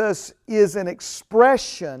Jesus is an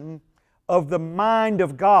expression of the mind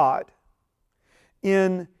of God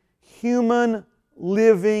in human,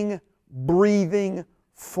 living, breathing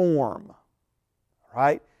form.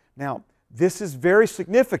 Right? Now, this is very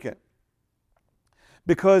significant,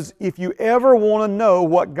 because if you ever want to know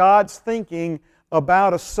what God's thinking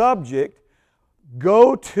about a subject,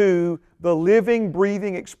 go to the living,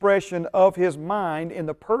 breathing expression of His mind in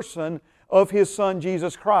the person of His Son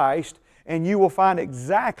Jesus Christ, and you will find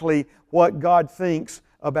exactly what God thinks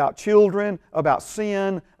about children, about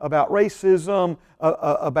sin, about racism,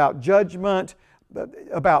 about judgment,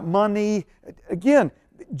 about money. Again,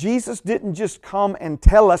 Jesus didn't just come and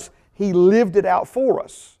tell us, He lived it out for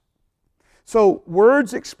us. So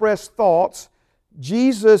words express thoughts.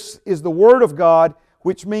 Jesus is the Word of God,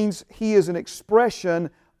 which means He is an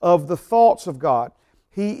expression of the thoughts of God.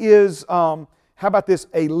 He is, how about this,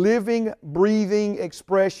 a living, breathing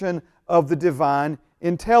expression of the divine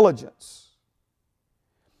intelligence.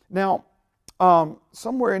 Now,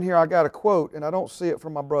 somewhere in here I got a quote, and I don't see it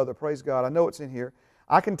from my brother, praise God. I know it's in here.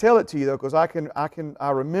 I can tell it to you though, because I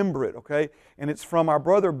remember it, okay? And it's from our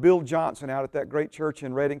brother Bill Johnson out at that great church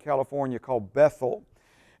in Redding, California called Bethel.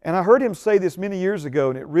 And I heard him say this many years ago,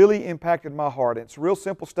 and it really impacted my heart. It's a real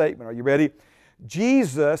simple statement. Are you ready?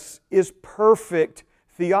 Jesus is perfect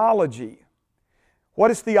theology. What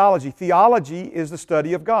is theology? Theology is the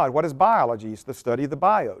study of God. What is biology? It's the study of the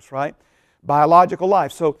bios, right? Biological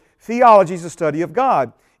life. So theology is the study of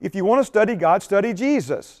God. If you want to study God, study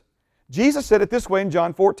Jesus. Jesus said it this way in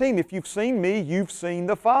John 14, if you've seen me, you've seen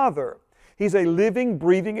the Father. He's a living,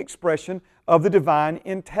 breathing expression of the divine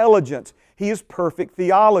intelligence. He is perfect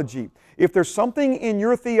theology. If there's something in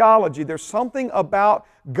your theology, there's something about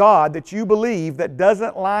God that you believe that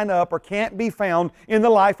doesn't line up or can't be found in the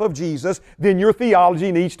life of Jesus, then your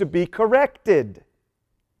theology needs to be corrected.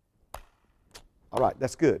 All right,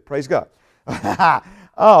 that's good. Praise God.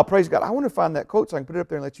 Oh, praise God. I want to find that quote so I can put it up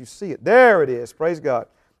there and let you see it. There it is. Praise God.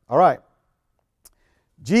 All right.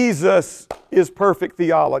 Jesus is perfect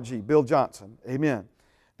theology. Bill Johnson. Amen.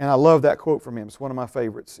 And I love that quote from him. It's one of my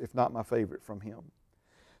favorites, if not my favorite from him.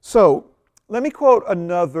 So, let me quote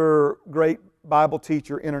another great Bible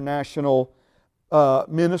teacher, international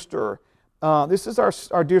minister. This is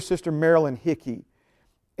our dear sister Marilyn Hickey.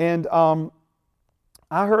 And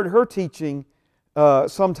I heard her teaching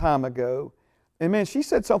some time ago. And man, she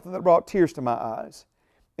said something that brought tears to my eyes.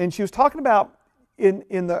 And she was talking about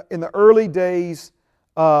in the early days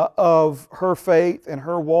of her faith and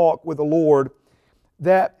her walk with the Lord,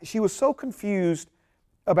 that she was so confused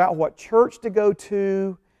about what church to go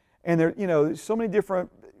to, and there, so many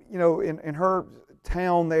different, in her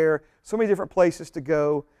town there, so many different places to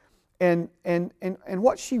go, and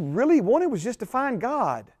what she really wanted was just to find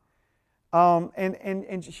God, and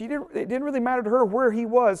it didn't really matter to her where He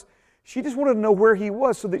was. She just wanted to know where He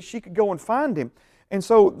was so that she could go and find Him. And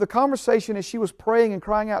so the conversation, as she was praying and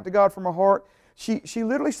crying out to God from her heart, she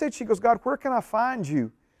literally said, she goes, God, where can I find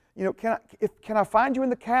You? Can I find You in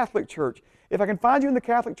the Catholic Church? If I can find You in the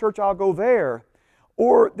Catholic Church, I'll go there.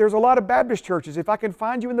 Or there's a lot of Baptist churches. If I can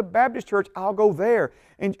find You in the Baptist church, I'll go there.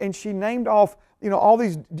 And she named off, all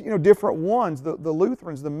these, different ones, the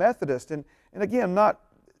Lutherans, the Methodists. And again,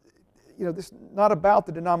 this is not about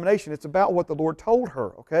the denomination. It's about what the Lord told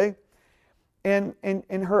her, okay? And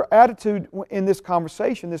her attitude in this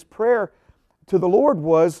conversation, this prayer to the Lord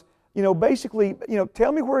was, basically,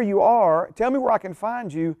 tell me where You are, tell me where I can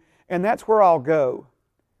find You, and that's where I'll go.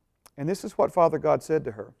 And this is what Father God said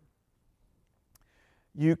to her.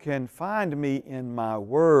 You can find Me in My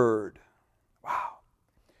Word. Wow.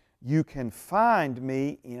 You can find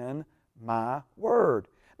Me in My Word.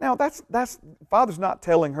 Now, that's Father's not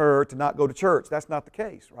telling her to not go to church. That's not the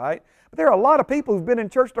case, right? But there are a lot of people who've been in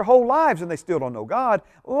church their whole lives and they still don't know God.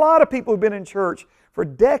 A lot of people who've been in church for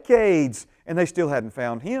decades and they still hadn't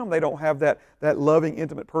found Him. They don't have that loving,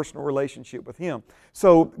 intimate, personal relationship with Him.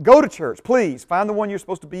 So go to church, please. Find the one you're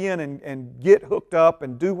supposed to be in and get hooked up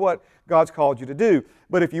and do what God's called you to do.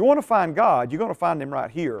 But if you want to find God, you're going to find Him right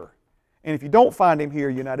here. And if you don't find Him here,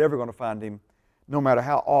 you're not ever going to find Him, no matter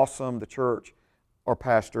how awesome the church or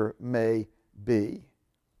pastor may be.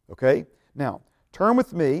 Okay? Now, turn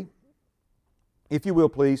with me, if you will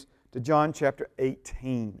please, to John chapter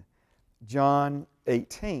 18. John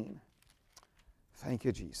 18. Thank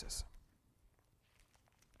You, Jesus.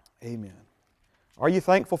 Amen. Are you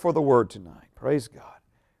thankful for the Word tonight? Praise God.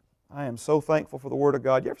 I am so thankful for the Word of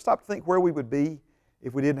God. You ever stop to think where we would be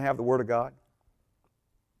if we didn't have the Word of God?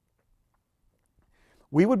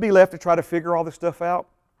 We would be left to try to figure all this stuff out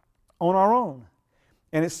on our own.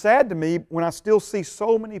 And it's sad to me when I still see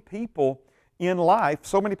so many people in life,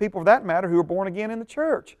 so many people for that matter, who are born again in the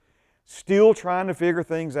church, still trying to figure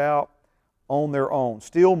things out on their own,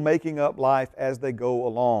 still making up life as they go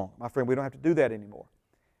along. My friend, we don't have to do that anymore.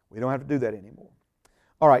 We don't have to do that anymore.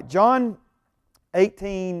 All right, John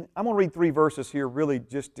 18, I'm going to read 3 verses here really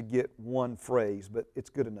just to get one phrase, but it's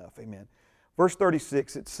good enough, amen. Verse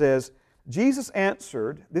 36, it says, Jesus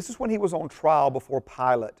answered, this is when He was on trial before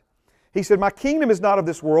Pilate. He said, My kingdom is not of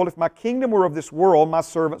this world. If my kingdom were of this world, my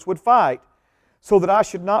servants would fight, so that I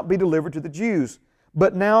should not be delivered to the Jews.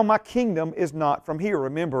 But now my kingdom is not from here.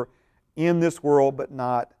 Remember, in this world, but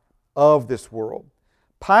not of this world.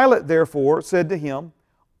 Pilate, therefore, said to Him,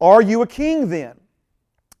 Are you a king then?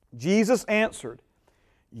 Jesus answered,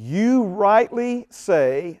 You rightly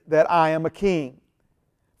say that I am a king.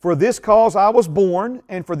 For this cause I was born,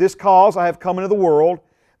 and for this cause I have come into the world,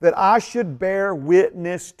 that I should bear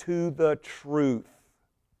witness to the truth.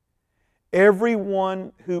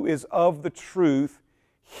 Everyone who is of the truth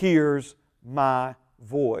hears my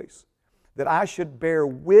voice. That I should bear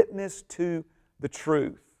witness to the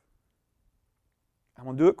truth. I'm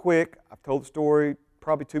going to do it quick. I've told the story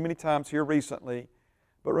probably too many times here recently.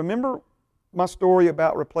 But remember my story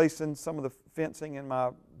about replacing some of the fencing in my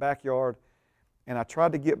backyard? And I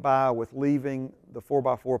tried to get by with leaving the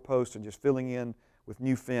 4x4 posts and just filling in with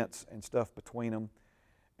new fence and stuff between them.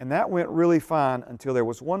 And that went really fine until there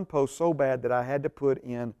was one post so bad that I had to put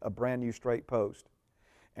in a brand new straight post.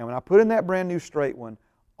 And when I put in that brand new straight one,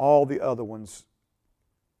 all the other ones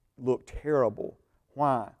looked terrible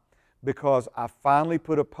Why? Because I finally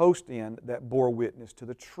put a post in that bore witness to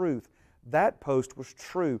the truth. That post was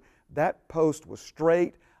true. That post was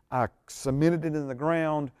straight. I cemented it in the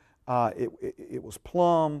ground. It was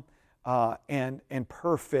plumb and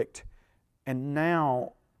perfect. And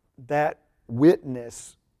now that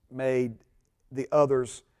witness made the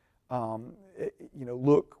others,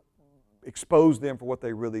 expose them for what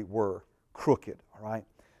they really were, crooked. All right.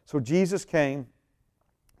 So Jesus came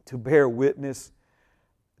to bear witness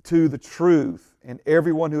to the truth, and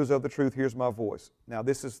everyone who is of the truth hears my voice. Now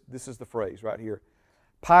this is the phrase right here.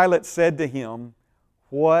 Pilate said to him,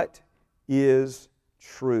 "What is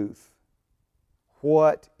truth?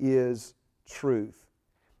 What is truth?"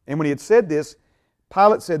 And when he had said this,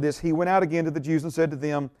 Pilate said this, he went out again to the Jews and said to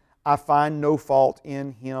them, "I find no fault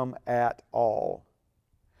in him at all."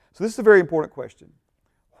 So this is a very important question.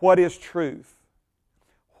 What is truth?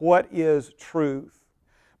 What is truth?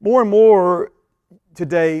 More and more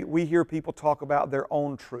today we hear people talk about their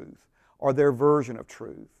own truth or their version of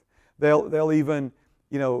truth. They'll even,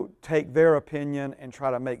 take their opinion and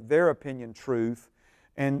try to make their opinion truth.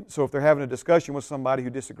 And so if they're having a discussion with somebody who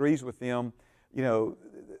disagrees with them,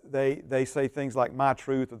 they say things like my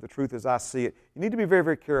truth or the truth as I see it. You need to be very,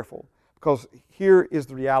 very careful, because here is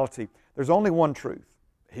the reality. There's only one truth.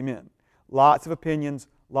 Amen. Lots of opinions,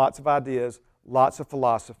 lots of ideas, lots of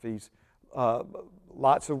philosophies,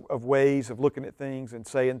 lots of ways of looking at things and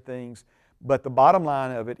saying things. But the bottom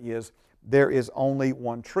line of it is there is only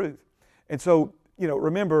one truth. And so,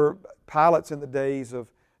 remember Pilate's in the days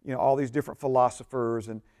of, all these different philosophers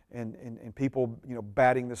and people,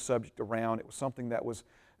 batting the subject around. It was something that was,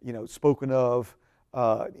 spoken of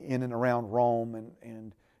in and around Rome,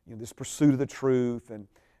 and this pursuit of the truth, and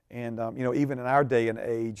even in our day and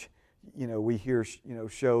age, we hear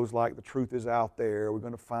shows like The Truth Is Out There. We're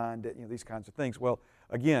going to find it. These kinds of things. Well,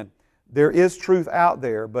 again, there is truth out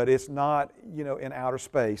there, but it's not in outer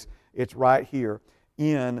space. It's right here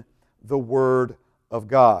in the Word of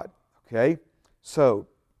God. Okay, so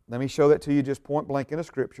let me show that to you just point blank in a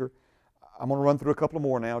scripture. I'm going to run through a couple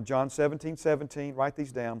more now. John 17:17, write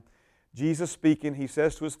these down. Jesus speaking, He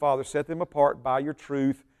says to His Father, "Set them apart by your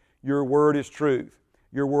truth. Your word is truth.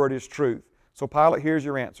 Your word is truth." So Pilate, here's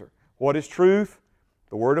your answer. What is truth?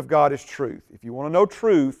 The Word of God is truth. If you want to know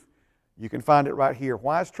truth, you can find it right here.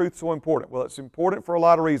 Why is truth so important? Well, it's important for a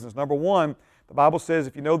lot of reasons. Number one, the Bible says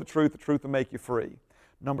if you know the truth will make you free.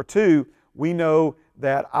 Number two, we know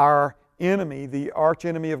that our enemy, the arch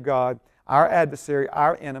enemy of God, our adversary,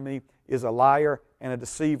 our enemy, is a liar and a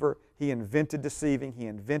deceiver. He invented deceiving, he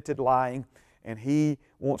invented lying, and he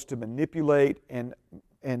wants to manipulate and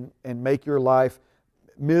make your life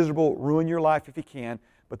miserable, ruin your life if he can.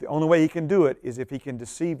 But the only way he can do it is if he can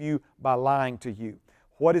deceive you by lying to you.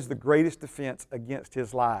 What is the greatest defense against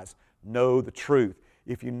his lies? Know the truth.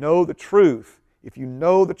 If you know the truth,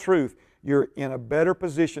 you're in a better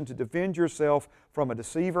position to defend yourself from a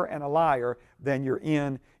deceiver and a liar than you're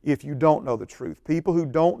in if you don't know the truth. People who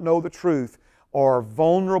don't know the truth are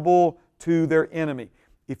vulnerable to their enemy.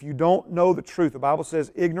 If you don't know the truth, the Bible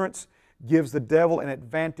says ignorance gives the devil an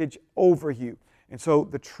advantage over you. And so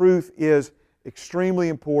the truth is extremely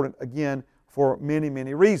important, again, for many,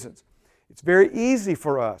 many reasons. It's very easy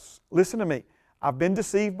for us. Listen to me. I've been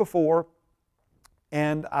deceived before,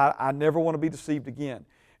 and I never want to be deceived again.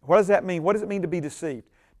 What does that mean? What does it mean to be deceived?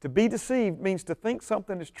 To be deceived means to think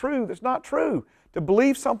something is true that's not true. To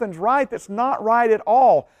believe something's right that's not right at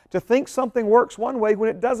all. To think something works one way when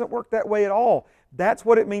it doesn't work that way at all. That's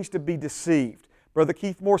what it means to be deceived. Brother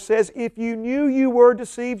Keith Moore says, if you knew you were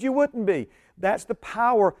deceived, you wouldn't be. That's the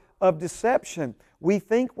power of deception. We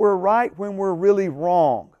think we're right when we're really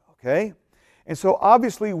wrong. Okay? And so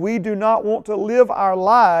obviously we do not want to live our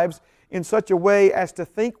lives in such a way as to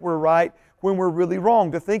think we're right when we're really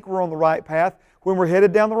wrong, to think we're on the right path when we're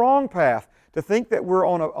headed down the wrong path, to think that we're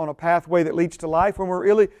on a pathway that leads to life when we're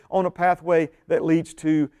really on a pathway that leads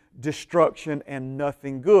to destruction and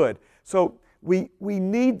nothing good. So we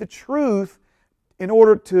need the truth in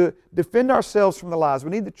order to defend ourselves from the lies.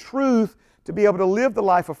 We need the truth to be able to live the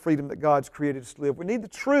life of freedom that God's created us to live. We need the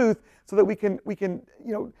truth so that we can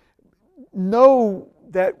know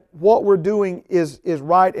that what we're doing is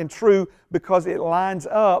right and true because it lines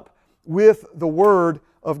up with the Word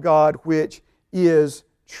of God, which is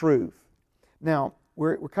truth. Now,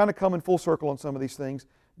 we're kind of coming full circle on some of these things.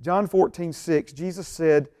 John 14:6, Jesus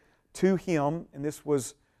said to him, and this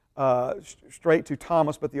was straight to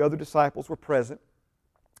Thomas, but the other disciples were present.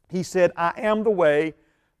 He said, "I am the way,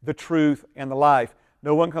 the truth, and the life.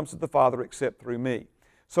 No one comes to the Father except through me."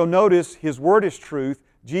 So notice, His Word is truth.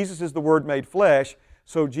 Jesus is the Word made flesh.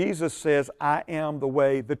 So Jesus says, "I am the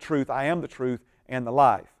way, the truth, I am the truth, and the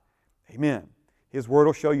life. Amen. His Word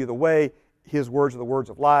will show you the way. His words are the words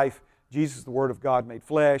of life. Jesus is the Word of God made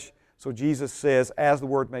flesh. So Jesus says, as the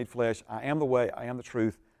Word made flesh, I am the way, I am the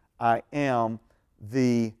truth, I am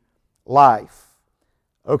the life.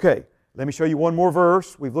 Okay, let me show you one more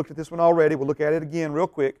verse. We've looked at this one already. We'll look at it again real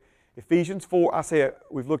quick. Ephesians 4, I say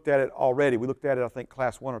we've looked at it already. We looked at it, I think,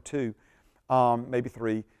 class 1 or 2, maybe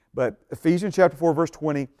 3. But Ephesians chapter 4, verse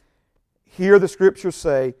 20, here the Scriptures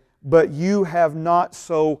say, but you have not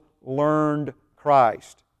so learned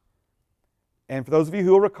Christ. And for those of you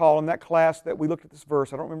who will recall, in that class that we looked at this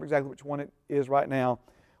verse, I don't remember exactly which one it is right now,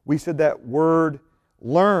 we said that word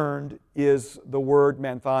learned is the word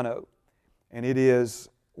manthano. And it is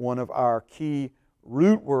one of our key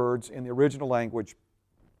root words in the original language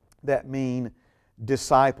that mean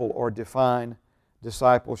disciple or define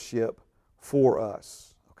discipleship for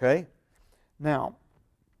us. Okay? Now,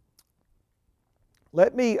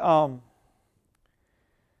 let me...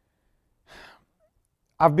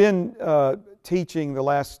 I've been teaching the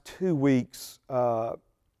last 2 weeks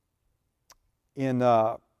in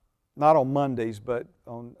not on Mondays, but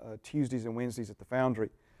on Tuesdays and Wednesdays at the Foundry.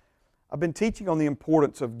 I've been teaching on the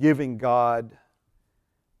importance of giving God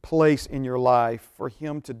place in your life for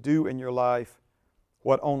Him to do in your life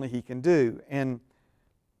what only He can do. And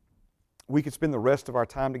we could spend the rest of our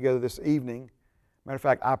time together this evening. Matter of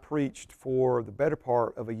fact, I preached for the better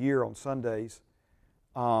part of a year on Sundays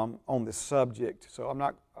on this subject. So I'm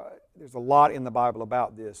not, there's a lot in the Bible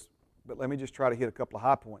about this, but let me just try to hit a couple of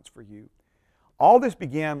high points for you. All this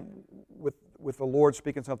began with the Lord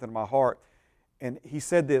speaking something to my heart. And He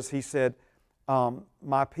said this, He said,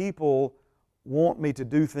 my people want me to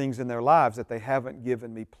do things in their lives that they haven't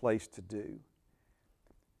given me place to do.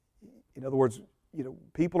 In other words,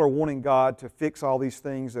 people are wanting God to fix all these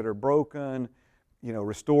things that are broken,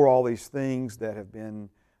 restore all these things that have been,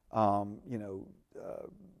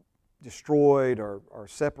 destroyed or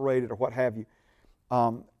separated or what have you.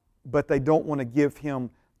 But they don't want to give Him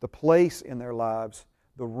the place in their lives,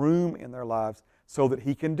 the room in their lives, so that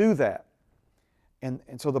He can do that. And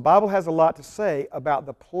so the Bible has a lot to say about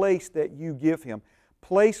the place that you give Him.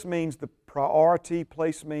 Place means the priority.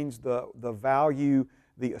 Place means the value,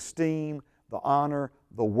 the esteem, the honor,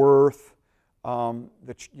 the worth, how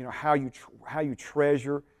you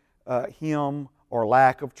treasure Him or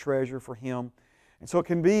lack of treasure for Him. And so it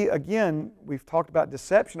can be, again, we've talked about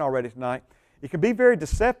deception already tonight. It can be very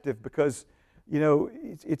deceptive because,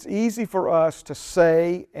 it's easy for us to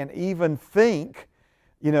say and even think,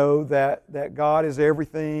 that God is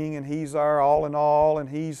everything and He's our all in all and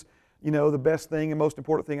He's, the best thing and most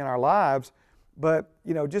important thing in our lives. But,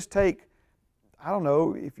 just take, I don't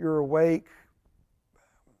know, if you're awake,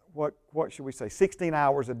 what should we say, 16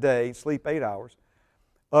 hours a day, sleep 8 hours.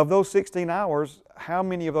 Of those 16 hours, how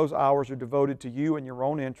many of those hours are devoted to you and your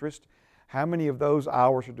own interest? How many of those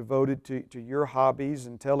hours are devoted to your hobbies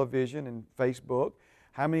and television and Facebook?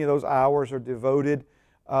 How many of those hours are devoted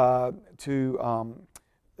to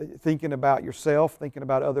thinking about yourself, thinking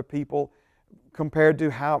about other people, compared to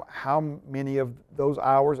how many of those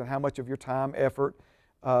hours and how much of your time, effort,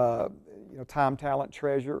 time, talent,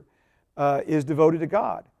 treasure is devoted to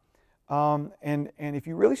God? And if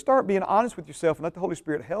you really start being honest with yourself and let the Holy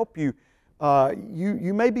Spirit help you,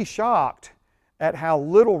 you may be shocked at how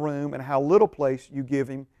little room and how little place you give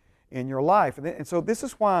Him in your life. And so this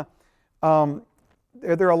is why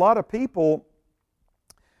there are a lot of people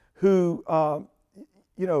who are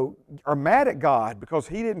mad at God because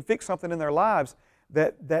He didn't fix something in their lives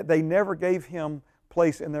that they never gave Him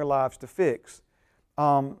place in their lives to fix.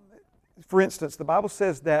 For instance, the Bible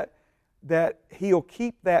says that He'll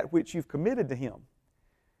keep that which you've committed to Him.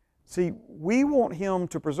 See, we want Him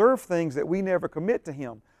to preserve things that we never commit to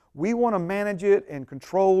Him. We want to manage it and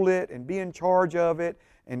control it and be in charge of it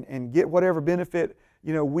and get whatever benefit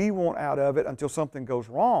we want out of it until something goes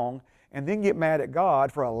wrong, and then get mad at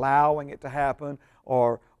God for allowing it to happen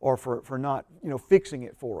or for not fixing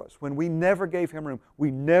it for us. When we never gave Him room,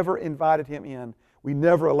 we never invited Him in, we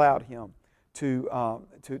never allowed Him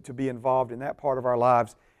to be involved in that part of our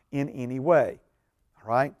lives in any way. All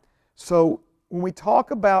right? So when we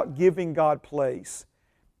talk about giving God place,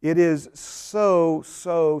 it is so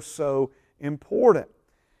important.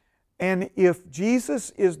 And if Jesus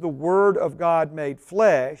is the Word of God made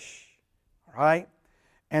flesh, right,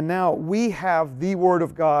 and now we have the Word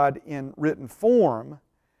of God in written form,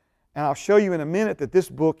 and I'll show you in a minute that this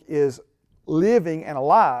book is living and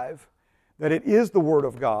alive, that it is the Word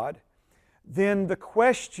of God, then the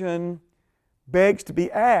question begs to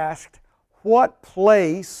be asked, what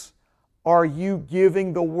place are you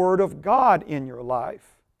giving the Word of God in your life?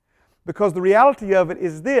 Because the reality of it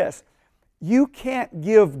is this: you can't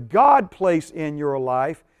give God place in your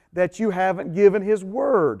life that you haven't given His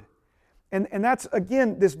Word. And that's,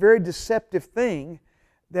 again, this very deceptive thing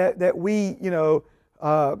that we,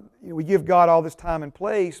 we give God all this time and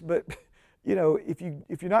place, but, if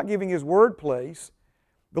you're not giving His Word place.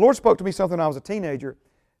 The Lord spoke to me something when I was a teenager,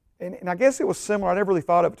 and I guess it was similar. I never really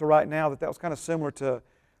thought of it till right now that was kind of similar to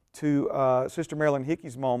Sister Marilyn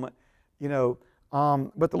Hickey's moment,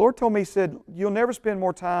 But the Lord told me, He said, you'll never spend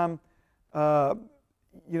more time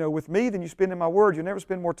with me than you spend in my Word. You'll never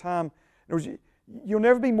spend more time. In other words, you'll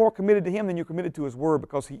never be more committed to Him than you're committed to His Word,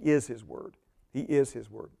 because He is His Word. He is His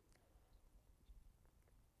Word.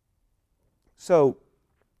 So,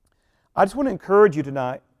 I just want to encourage you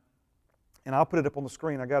tonight, and I'll put it up on the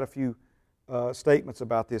screen. I got a few statements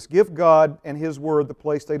about this. Give God and His Word the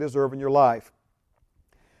place they deserve in your life.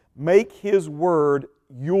 Make His Word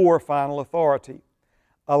your final authority.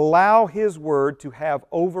 Allow His Word to have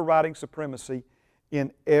overriding supremacy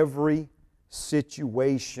in every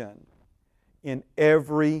situation. In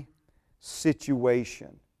every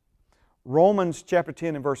situation. Romans chapter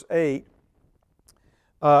 10 and verse 8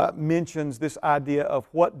 mentions this idea of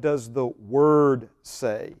what does the Word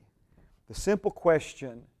say. The simple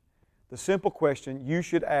question you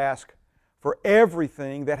should ask for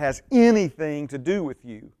everything that has anything to do with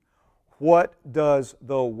you. What does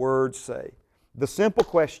the Word say? The simple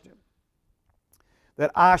question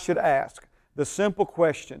that I should ask, the simple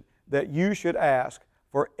question that you should ask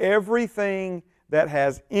for everything that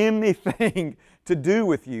has anything to do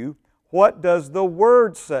with you, what does the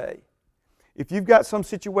Word say? If you've got some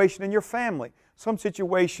situation in your family, some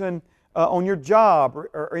situation on your job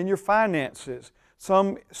or in your finances,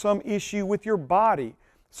 some issue with your body,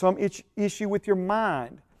 some issue with your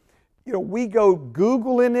mind, we go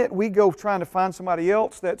Googling it, we go trying to find somebody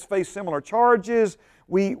else that's faced similar charges,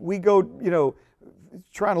 we go,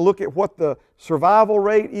 trying to look at what the survival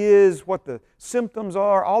rate is, what the symptoms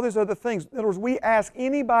are, all these other things. In other words, we ask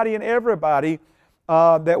anybody and everybody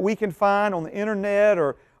that we can find on the internet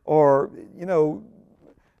or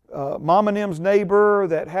Mom and M's neighbor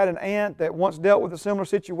that had an aunt that once dealt with a similar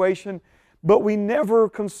situation, but we never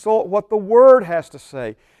consult what the Word has to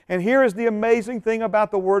say. And here is the amazing thing about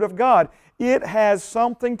the Word of God. It has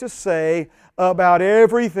something to say about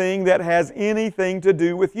everything that has anything to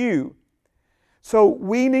do with you. So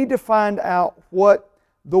we need to find out what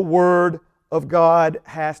the Word of God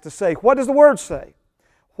has to say. What does the Word say?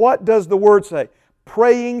 What does the Word say?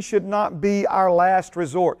 Praying should not be our last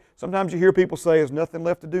resort. Sometimes you hear people say, there's nothing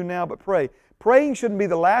left to do now but pray. Praying shouldn't be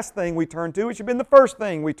the last thing we turn to. It should be the first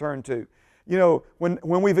thing we turn to. When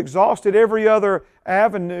we've exhausted every other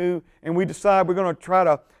avenue and we decide we're going to try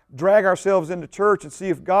to drag ourselves into church and see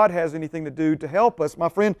if God has anything to do to help us, my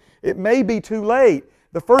friend, it may be too late.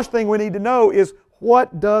 The first thing we need to know is,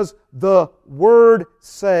 what does the Word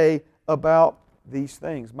say about these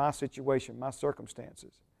things? My situation, my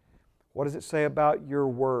circumstances. What does it say about your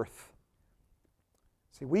worth?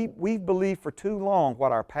 See, we've believed for too long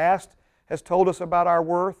what our past has told us about our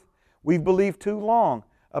worth. We've believed too long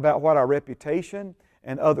about what our reputation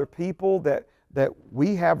and other people that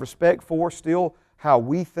we have respect for, still how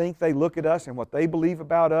we think they look at us and what they believe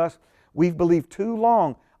about us. We've believed too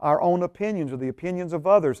long our own opinions or the opinions of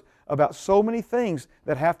others about so many things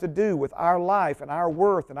that have to do with our life and our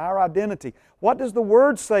worth and our identity. What does the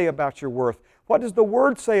Word say about your worth? What does the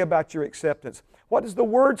Word say about your acceptance? What does the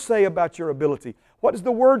Word say about your ability? What does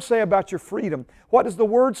the Word say about your freedom? What does the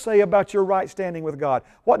Word say about your right standing with God?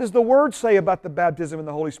 What does the Word say about the baptism in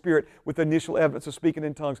the Holy Spirit with the initial evidence of speaking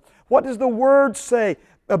in tongues? What does the Word say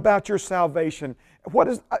about your salvation?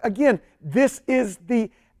 Again, this is the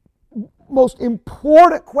most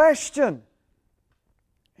important question.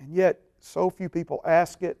 And yet, so few people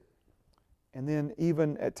ask it, and then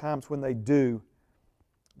even at times when they do,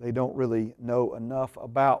 they don't really know enough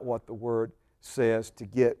about what the Word says to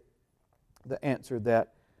get the answer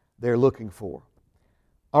that they're looking for.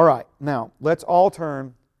 All right, now let's all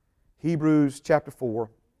turn Hebrews chapter 4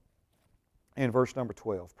 and verse number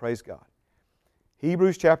 12. Praise God.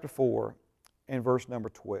 Hebrews chapter 4 and verse number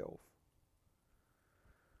 12.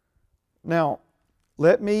 Now,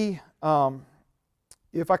 let me,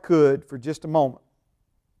 if I could, for just a moment,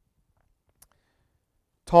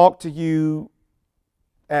 talk to you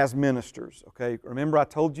as ministers, okay? Remember, I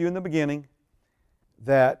told you in the beginning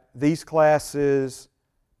that these classes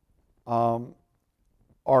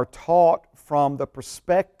are taught from the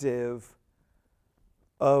perspective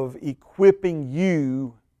of equipping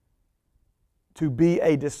you to be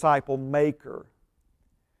a disciple maker.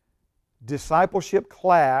 Discipleship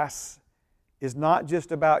class is not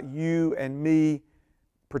just about you and me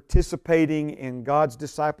participating in God's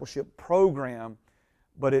discipleship program,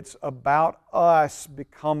 but it's about us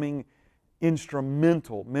becoming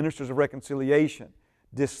instrumental ministers of reconciliation,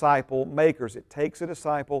 disciple makers. It takes a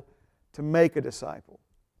disciple to make a disciple.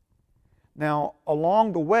 Now,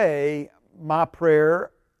 along the way, my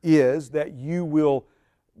prayer is that you will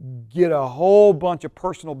get a whole bunch of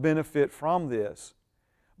personal benefit from this.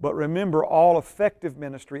 But remember, all effective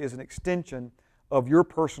ministry is an extension of your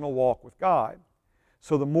personal walk with God.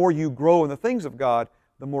 So the more you grow in the things of God,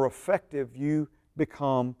 the more effective you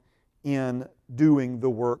become in doing the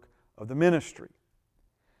work of the ministry.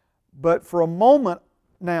 But for a moment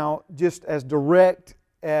now, just as direct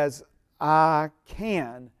as I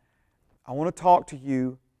can, I want to talk to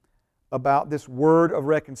you about this word of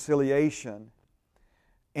reconciliation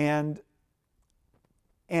and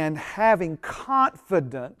having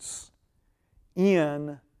confidence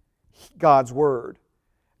in God's Word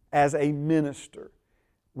as a minister.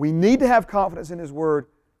 We need to have confidence in His Word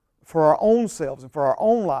for our own selves and for our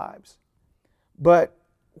own lives. But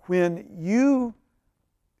when you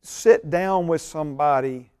sit down with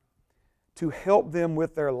somebody to help them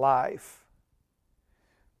with their life,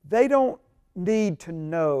 they don't need to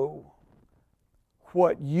know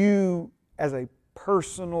what you as a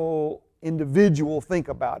personal individual think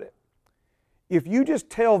about it. If you just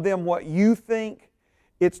tell them what you think,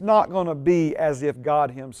 it's not going to be as if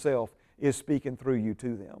God Himself is speaking through you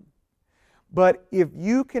to them. But if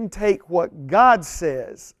you can take what God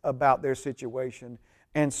says about their situation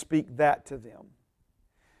and speak that to them.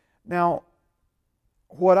 Now,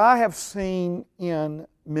 what I have seen in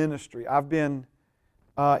ministry, I've been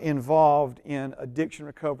involved in addiction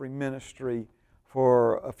recovery ministry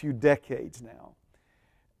for a few decades now.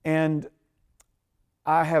 And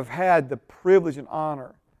I have had the privilege and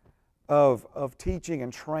honor of teaching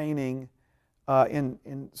and training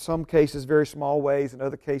in some cases very small ways, in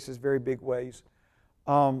other cases very big ways,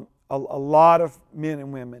 a lot of men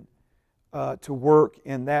and women to work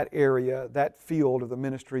in that area, that field of the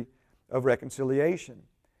ministry of reconciliation.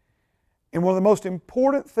 And one of the most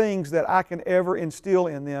important things that I can ever instill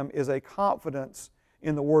in them is a confidence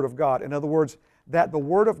in the Word of God. In other words, that the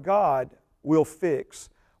Word of God will fix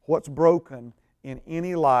what's broken in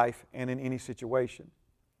any life and in any situation.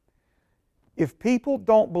 If people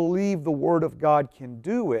don't believe the Word of God can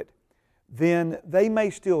do it, then they may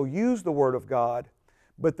still use the Word of God,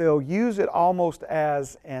 but they'll use it almost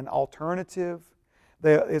as an alternative.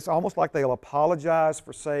 It's almost like they'll apologize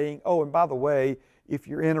for saying, oh, and by the way, if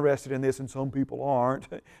you're interested in this, and some people aren't,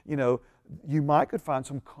 you might could find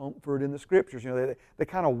some comfort in the Scriptures. They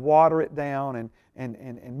kind of water it down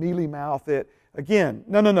and mealy-mouth it. Again,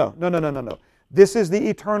 no. This is the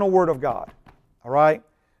eternal Word of God, all right?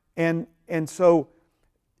 And so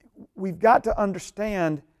we've got to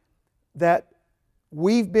understand that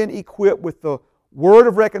we've been equipped with the Word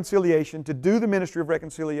of reconciliation to do the ministry of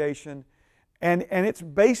reconciliation, and it's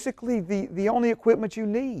basically the only equipment you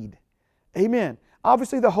need. Amen.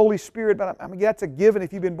 Obviously the Holy Spirit, but that's a given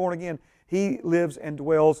if you've been born again. He lives and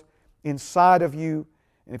dwells inside of you,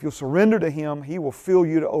 and if you'll surrender to Him, He will fill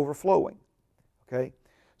you to overflowing. Okay?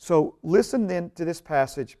 So listen then to this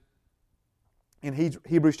passage in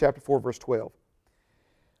Hebrews chapter 4, verse 12.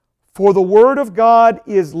 For the Word of God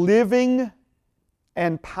is living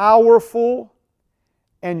and powerful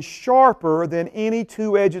and sharper than any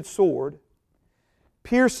two-edged sword,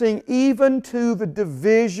 piercing even to the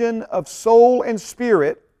division of soul and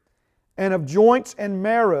spirit, and of joints and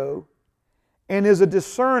marrow, and is a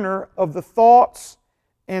discerner of the thoughts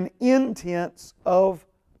and intents of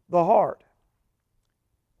the heart.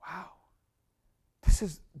 Wow.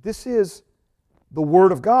 This is the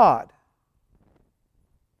Word of God.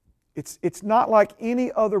 It's not like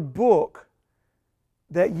any other book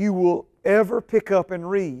that you will ever pick up and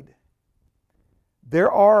read.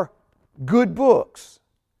 There are good books.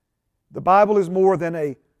 The Bible is more than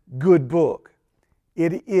a good book.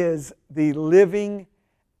 It is the living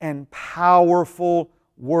and powerful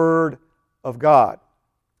Word of God.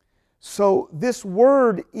 So this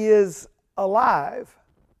Word is alive,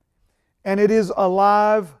 and it is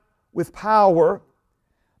alive with power,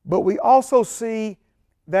 but we also see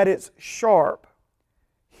that it's sharp.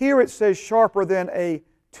 Here it says sharper than a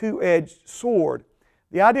two-edged sword.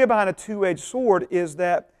 The idea behind a two-edged sword is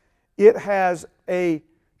that it has a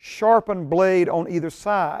sharpened blade on either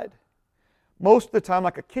side. Most of the time,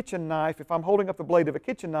 like a kitchen knife, if I'm holding up the blade of a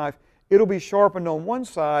kitchen knife, it'll be sharpened on one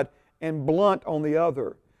side and blunt on the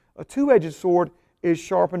other. A two-edged sword is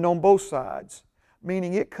sharpened on both sides,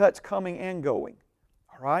 meaning it cuts coming and going.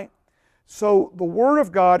 All right? So the Word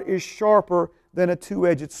of God is sharper than a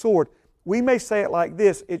two-edged sword. we may say it like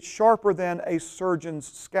this: it's sharper than a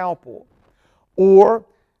surgeon's scalpel. Or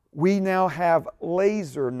we now have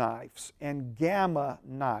laser knives and gamma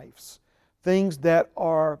knives, things that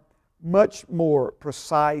are much more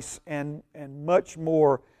precise and much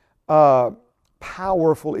more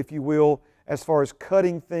powerful, if you will, as far as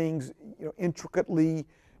cutting things intricately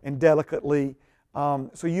and delicately.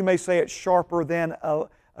 So you may say it's sharper than a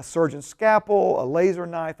surgeon's scalpel, a laser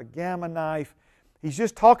knife, a gamma knife. He's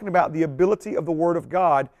just talking about the ability of the Word of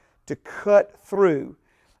God to cut through.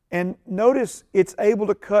 And notice it's able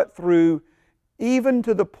to cut through even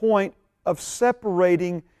to the point of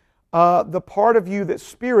separating the part of you that's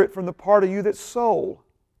spirit from the part of you that's soul.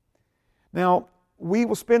 Now, we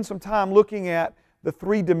will spend some time looking at the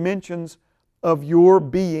three dimensions of your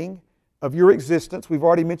being, of your existence. We've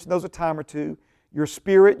already mentioned those a time or two. Your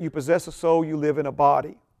spirit, you possess a soul, you live in a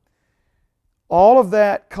body. All of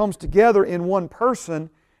that comes together in one person,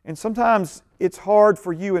 and sometimes it's hard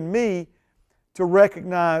for you and me to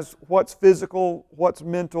recognize what's physical, what's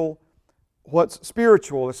mental, what's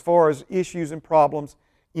spiritual as far as issues and problems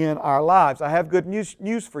in our lives. I have good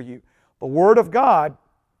news for you. The Word of God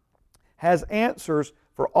has answers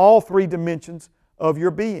for all three dimensions of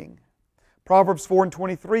your being. Proverbs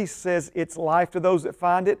 4:23 says it's life to those that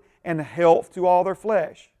find it and health to all their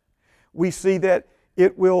flesh. We see that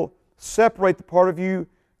it will separate the part of you,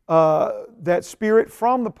 that spirit,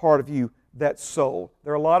 from the part of you, that soul.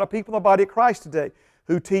 There are a lot of people in the body of Christ today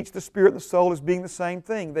who teach the spirit and the soul as being the same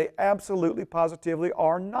thing. They absolutely, positively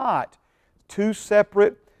are not. Two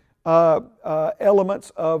separate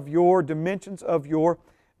elements of your dimensions of your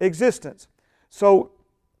existence. So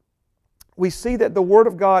we see that the Word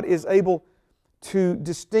of God is able to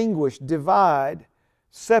distinguish, divide,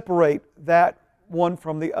 separate that one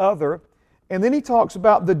from the other. And then he talks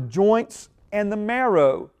about the joints and the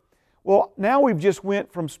marrow. Well, now we've just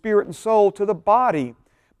went from spirit and soul to the body,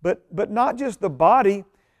 but not just the body,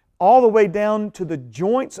 all the way down to the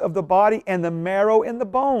joints of the body and the marrow and the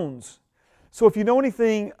bones. So if you know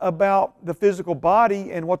anything about the physical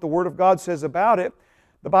body and what the Word of God says about it,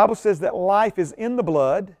 the Bible says that life is in the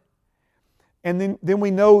blood, and then we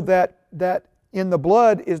know that in the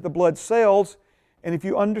blood is the blood cells, and if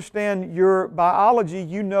you understand your biology,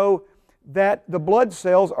 you know that the blood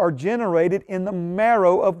cells are generated in the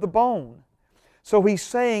marrow of the bone. So he's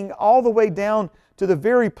saying all the way down to the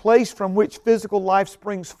very place from which physical life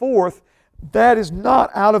springs forth, that is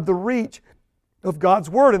not out of the reach of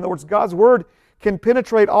God's Word. In other words, God's Word can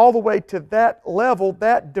penetrate all the way to that level,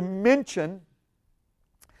 that dimension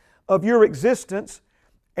of your existence,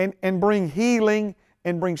 and bring healing,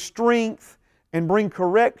 and bring strength, and bring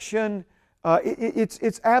correction.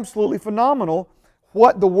 It's absolutely phenomenal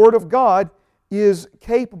what the Word of God is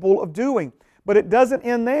capable of doing. But it doesn't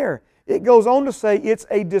end there. It goes on to say it's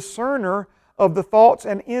a discerner of the thoughts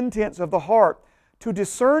and intents of the heart. To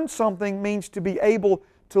discern something means to be able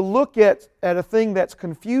to look at a thing that's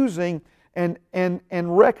confusing and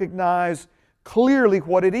recognize clearly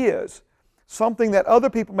what it is. Something that other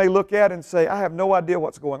people may look at and say, I have no idea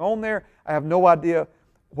what's going on there. I have no idea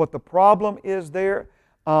what the problem is there.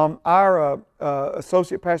 Our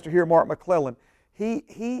associate pastor here, Mark McClellan, he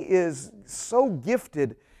is so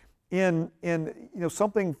gifted in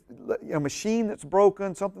something, a machine that's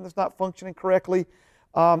broken, something that's not functioning correctly,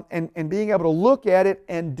 and being able to look at it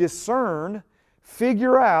and discern,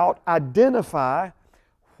 figure out, identify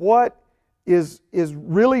what is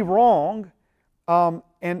really wrong,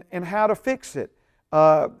 and how to fix it.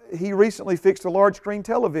 He recently fixed a large screen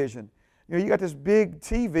television. You got this big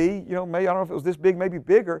TV, maybe, I don't know if it was this big, maybe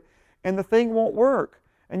bigger, and the thing won't work.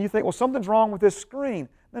 And you think, well, something's wrong with this screen.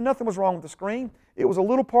 No, nothing was wrong with the screen. It was a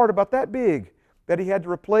little part about that big that he had to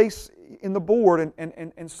replace in the board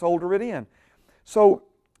and solder it in. So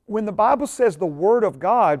when the Bible says the Word of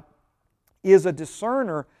God is a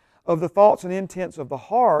discerner of the thoughts and intents of the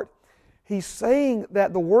heart, he's saying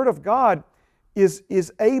that the Word of God is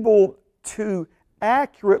able to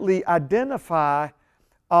accurately identify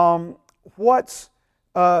what's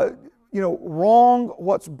wrong,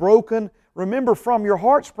 what's broken. Remember, from your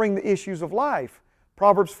heart spring the issues of life.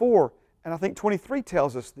 Proverbs 4 and I think 23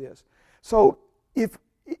 tells us this. So if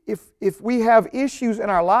we have issues in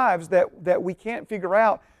our lives that we can't figure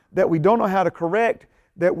out, that we don't know how to correct,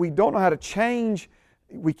 that we don't know how to change,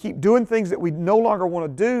 we keep doing things that we no longer want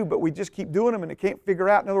to do, but we just keep doing them and can't figure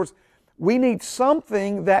out. In other words, we need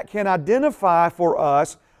something that can identify for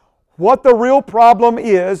us what the real problem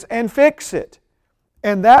is and fix it.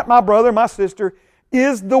 And that, my brother, my sister,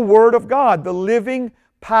 is the Word of God, the living,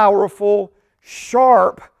 powerful,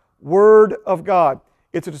 sharp Word of God.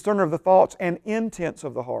 It's a discerner of the thoughts and intents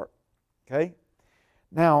of the heart. Okay?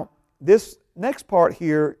 Now, this next part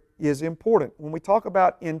here is important. When we talk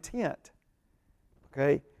about intent,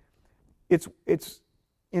 okay, it's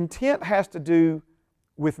intent has to do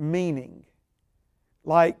with meaning.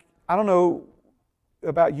 Like, I don't know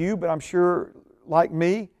about you, but I'm sure, like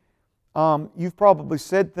me, you've probably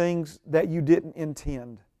said things that you didn't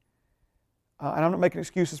intend. And I'm not making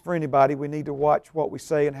excuses for anybody. We need to watch what we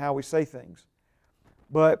say and how we say things.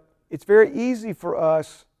 But it's very easy for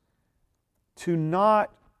us to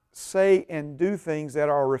not say and do things that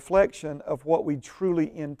are a reflection of what we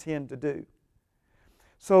truly intend to do.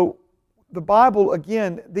 So the Bible,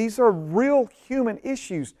 again, these are real human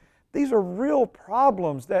issues. These are real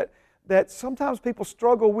problems that sometimes people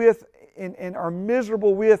struggle with and are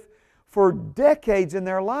miserable with for decades in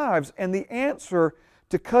their lives. And the answer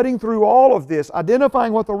to cutting through all of this,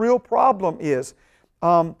 identifying what the real problem is,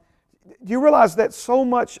 do you realize that so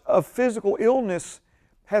much of physical illness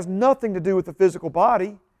has nothing to do with the physical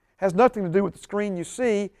body, has nothing to do with the screen you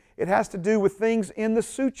see? It has to do with things in the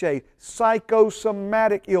psyche,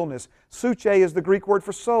 psychosomatic illness. Psyche is the Greek word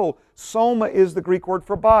for soul. Soma is the Greek word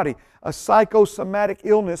for body. A psychosomatic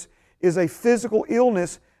illness is a physical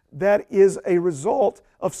illness that is a result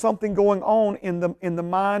of something going on in the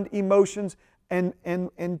mind, emotions, and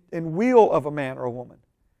will of a man or a woman.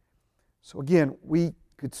 So again, we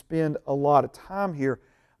could spend a lot of time here.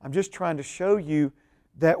 I'm just trying to show you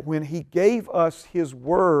that when He gave us His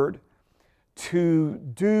Word to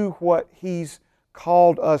do what He's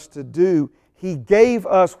called us to do, He gave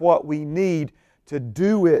us what we need to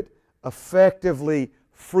do it effectively,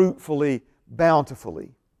 fruitfully,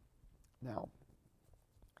 bountifully. Now,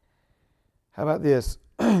 how about this?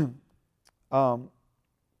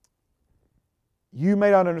 You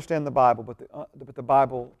may not understand the Bible, but the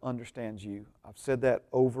Bible understands you. I've said that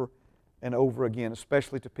over and over again,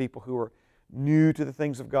 especially to people who are new to the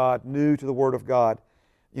things of God, new to the Word of God.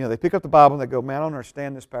 You know, they pick up the Bible and they go, man, I don't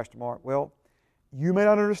understand this, Pastor Mark. Well, you may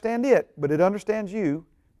not understand it, but it understands you.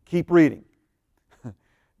 Keep reading.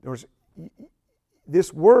 There's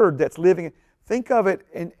this Word that's living. Think of it,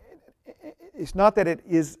 and it's not that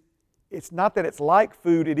it's like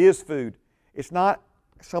food, it is food. It's not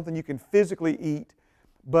something you can physically eat,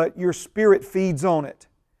 but your spirit feeds on it.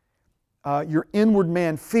 Your inward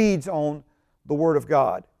man feeds on the Word of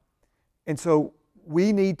God. And so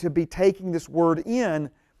we need to be taking this Word in,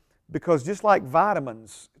 because just like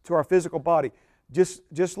vitamins to our physical body,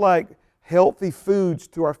 just like healthy foods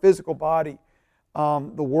to our physical body,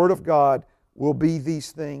 the Word of God will be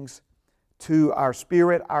these things to our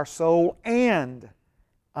spirit, our soul, and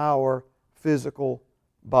our physical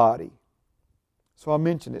body. So I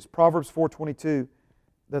mentioned it's Proverbs 4:22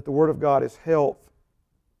 that the Word of God is health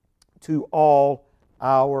to all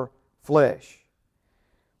our flesh.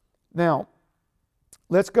 Now,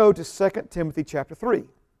 let's go to 2 Timothy chapter 3.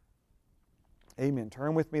 Amen.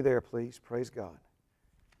 Turn with me there, please. Praise God.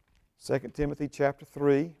 2 Timothy chapter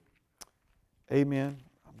 3. Amen.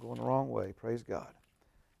 I'm going the wrong way. Praise God.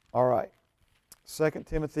 All right. 2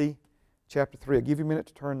 Timothy chapter 3. I'll give you a minute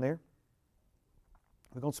to turn there.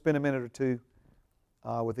 We're going to spend a minute or two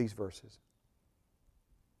with these verses.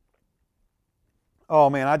 Oh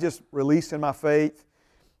man, I just released in my faith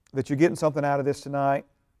that you're getting something out of this tonight.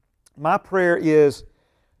 My prayer is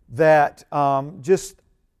that just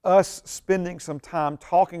us spending some time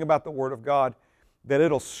talking about the Word of God, that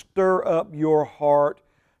it'll stir up your heart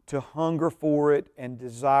to hunger for it and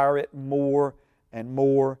desire it more and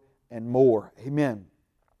more and more. Amen.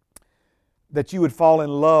 That you would fall in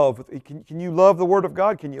love. Can you love the Word of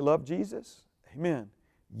God? Can you love Jesus? Amen.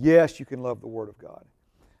 Yes, you can love the Word of God.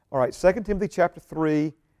 All right, 2 Timothy chapter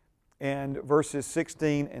 3 and verses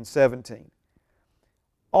 16 and 17.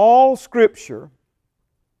 All Scripture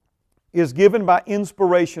is given by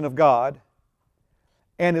inspiration of God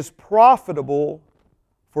and is profitable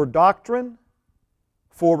for doctrine,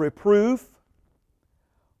 for reproof,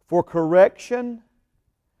 for correction,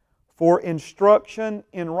 for instruction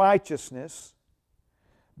in righteousness,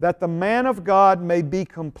 that the man of God may be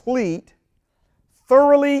complete,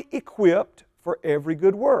 thoroughly equipped for every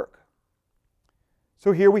good work.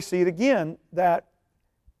 So here we see it again, that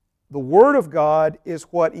the Word of God is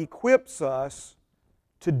what equips us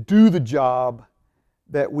to do the job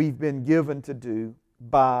that we've been given to do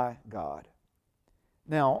by God.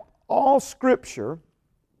 Now, all Scripture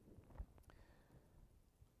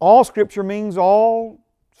means all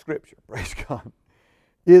Scripture, praise God,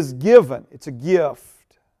 is given. It's a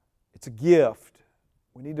gift. It's a gift.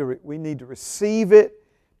 We need to receive it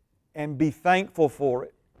and be thankful for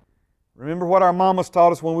it. Remember what our mamas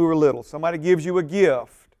taught us when we were little. Somebody gives you a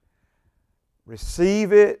gift.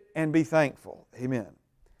 Receive it and be thankful. Amen.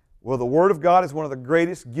 Well, the Word of God is one of the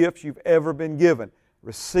greatest gifts you've ever been given.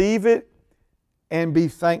 Receive it and be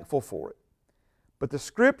thankful for it. But the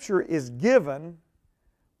Scripture is given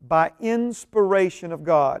by inspiration of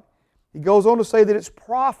God. He goes on to say that it's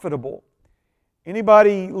profitable.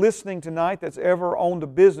 Anybody listening tonight that's ever owned a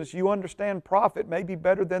business, you understand profit maybe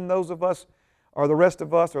better than those of us or the rest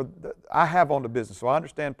of us. I have owned a business, so I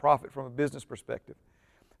understand profit from a business perspective.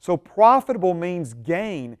 So profitable means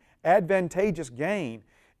gain, advantageous gain.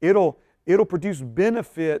 It'll produce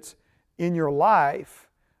benefits in your life.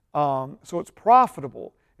 So it's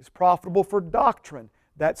profitable. It's profitable for doctrine.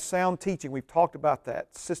 That's sound teaching. We've talked about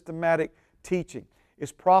that. Systematic teaching.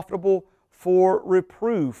 It's profitable for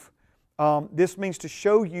reproof. This means to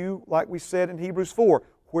show you, like we said in Hebrews 4,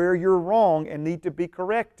 where you're wrong and need to be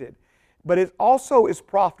corrected. But it also is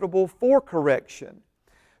profitable for correction.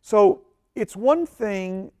 So it's one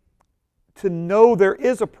thing to know there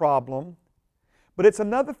is a problem, but it's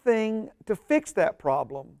another thing to fix that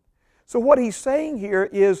problem. So what he's saying here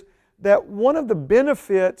is that one of the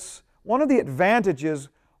benefits, one of the advantages,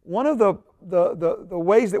 one of the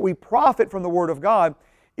ways that we profit from the Word of God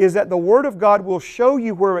is that the Word of God will show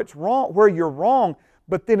you where it's wrong, where you're wrong,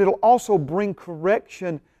 but then it'll also bring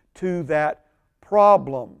correction to that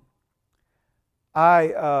problem.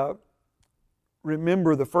 I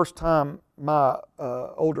remember the first time my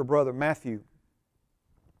older brother Matthew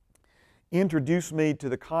introduced me to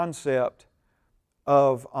the concept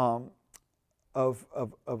of a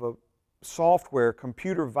software,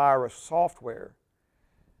 computer virus software.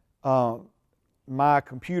 My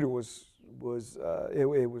computer was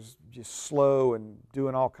just slow and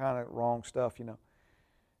doing all kind of wrong stuff, you know.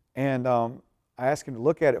 And I asked him to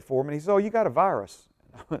look at it for me, and he said, "Oh, you got a virus."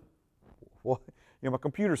 I went, "What?" You know, my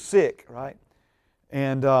computer's sick, right?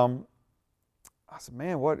 And I said,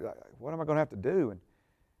 "Man, what am I going to have to do?" And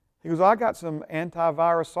he goes, "I got some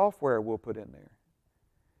antivirus software we'll put in there."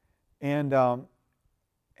 And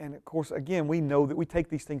of course, again, we know that we take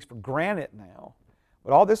these things for granted now.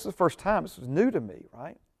 But all this is the first time. This was new to me,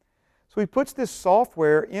 right? So he puts this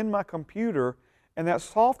software in my computer, and that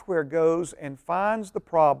software goes and finds the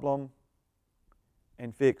problem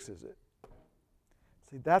and fixes it.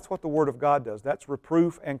 See, that's what the Word of God does. That's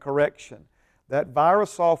reproof and correction. That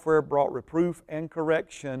virus software brought reproof and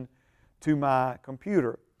correction to my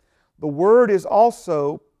computer. The Word is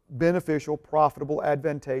also beneficial, profitable,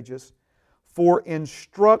 advantageous for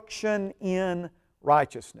instruction in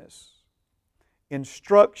righteousness.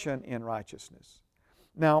 Instruction in righteousness.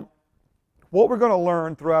 Now, what we're going to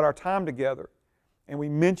learn throughout our time together, and we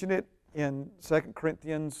mention it in 2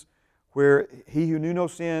 Corinthians, where he who knew no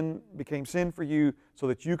sin became sin for you so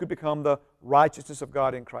that you could become the righteousness of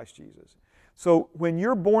God in Christ Jesus. So when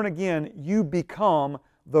you're born again, you become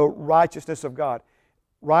the righteousness of God.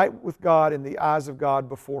 Right with God in the eyes of God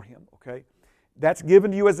before Him, okay? That's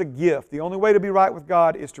given to you as a gift. The only way to be right with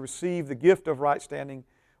God is to receive the gift of right standing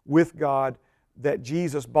with God that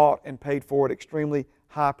Jesus bought and paid for at extremely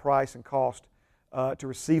high price and cost to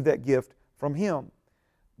receive that gift from Him.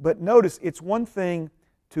 But notice, it's one thing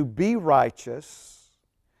to be righteous,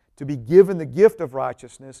 to be given the gift of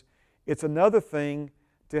righteousness. It's another thing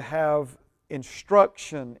to have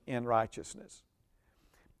instruction in righteousness.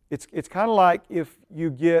 It's kind of like if you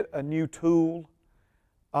get a new tool,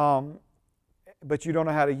 but you don't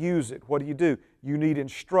know how to use it. What do? You need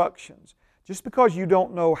instructions. Just because you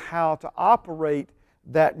don't know how to operate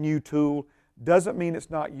that new tool doesn't mean it's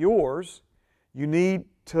not yours. You need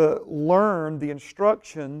to learn the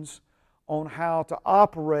instructions on how to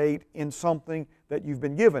operate in something that you've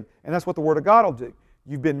been given. And that's what the Word of God will do.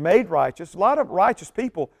 You've been made righteous. A lot of righteous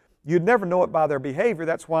people, you'd never know it by their behavior.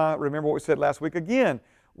 That's why, remember what we said last week again,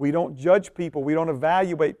 we don't judge people, we don't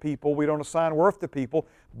evaluate people, we don't assign worth to people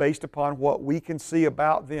based upon what we can see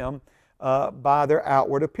about them by their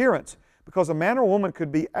outward appearance. Because a man or woman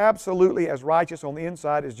could be absolutely as righteous on the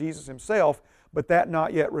inside as Jesus Himself, but that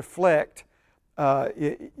not yet reflect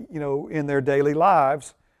in their daily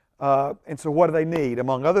lives. And so what do they need?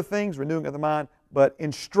 Among other things, renewing of the mind, but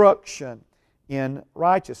instruction in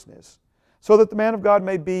righteousness, so that the man of God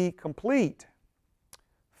may be complete,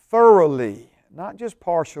 thoroughly, not just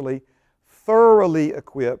partially, thoroughly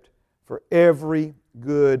equipped for every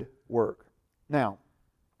good work. Now,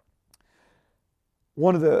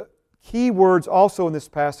 one of the key words also in this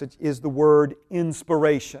passage is the word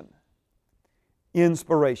inspiration.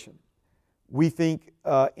 Inspiration. We think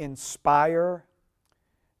inspire,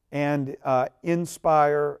 and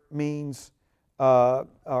inspire means,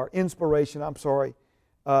 or inspiration,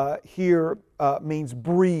 here means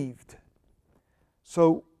breathed.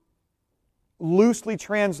 So, loosely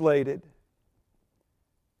translated,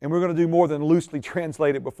 And we're going to do more than loosely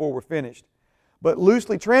translate it before we're finished. But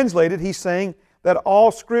loosely translated, he's saying that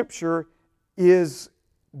all Scripture is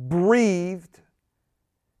breathed,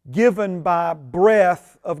 given by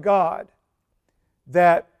breath of God.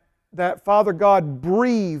 That Father God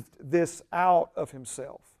breathed this out of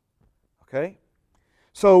Himself. Okay?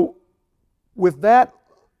 So, with that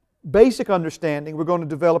basic understanding, we're going to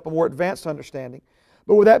develop a more advanced understanding.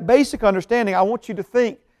 But with that basic understanding, I want you to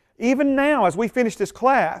think, even now as we finish this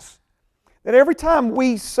class, that every time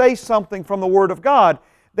we say something from the Word of God,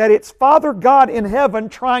 that it's Father God in heaven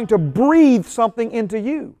trying to breathe something into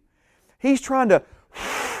you. He's trying to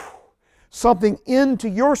something into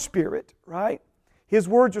your spirit, right? His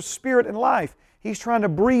words are spirit and life. He's trying to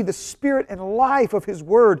breathe the spirit and life of His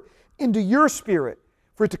Word into your spirit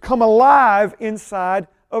for it to come alive inside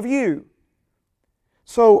of you.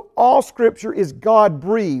 So all Scripture is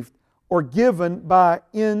God-breathed or given by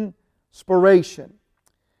inspiration.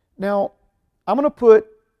 Now, I'm going to put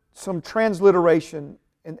some transliteration,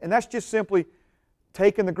 and that's just simply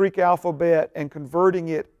taking the Greek alphabet and converting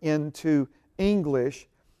it into English.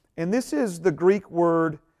 And this is the Greek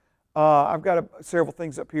word, I've got several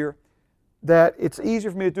things up here, that it's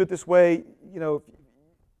easier for me to do it this way. You know,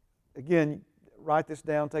 again, write this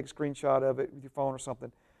down, take a screenshot of it with your phone or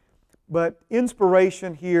something. But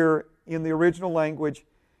inspiration here in the original language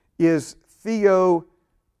is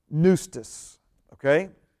theopneustos, okay?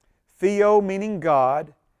 Theo meaning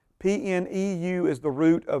God. Pneu is the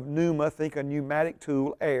root of pneuma. Think a pneumatic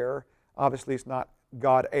tool, air. Obviously it's not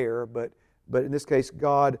God air, but in this case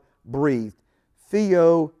God breathed.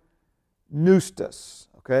 Theopneustos,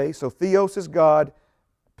 okay? So theos is God.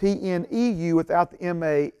 Pneu without the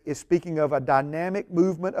MA is speaking of a dynamic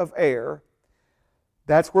movement of air.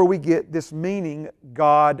 That's where we get this meaning,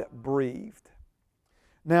 God breathed.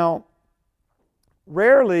 Now,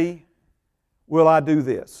 rarely will I do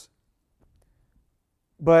this.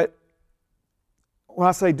 But when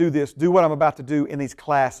I say do this, do what I'm about to do in these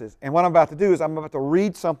classes. And what I'm about to do is I'm about to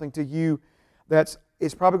read something to you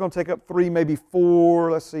it's probably going to take up 3, maybe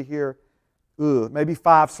 4, let's see here, maybe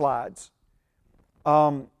 5 slides.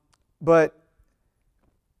 But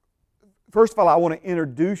first of all, I want to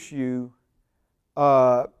introduce you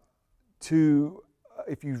to,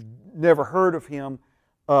 if you've never heard of him,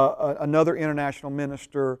 another international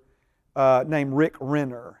minister named Rick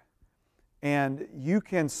Renner. And you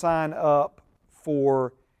can sign up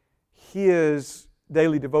for his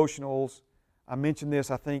daily devotionals. I mentioned this,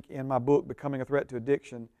 I think, in my book, Becoming a Threat to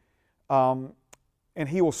Addiction. And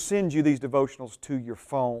he will send you these devotionals to your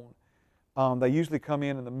phone. They usually come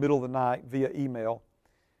in the middle of the night via email.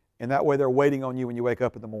 And that way they're waiting on you when you wake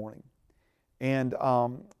up in the morning. And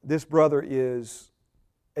this brother is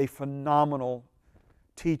a phenomenal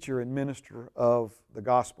teacher and minister of the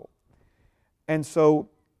gospel. And so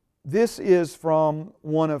this is from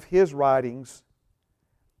one of his writings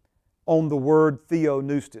on the word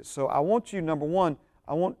theopneustos. So I want you, number one,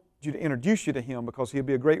 I want you to introduce you to him because he'll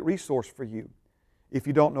be a great resource for you if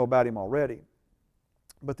you don't know about him already.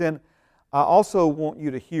 But then I also want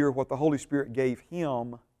you to hear what the Holy Spirit gave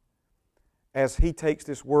him as he takes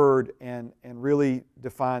this word and really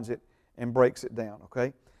defines it and breaks it down,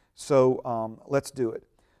 okay? So let's do it.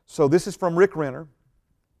 So this is from Rick Renner.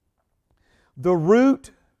 The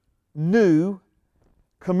root pneu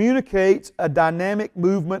communicates a dynamic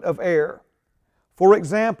movement of air. For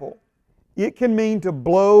example, it can mean to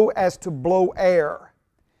blow as to blow air.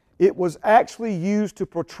 It was actually used to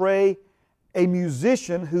portray a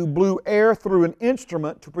musician who blew air through an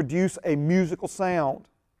instrument to produce a musical sound.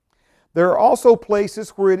 There are also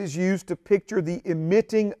places where it is used to picture the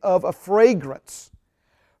emitting of a fragrance.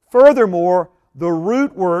 Furthermore, the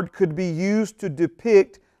root word could be used to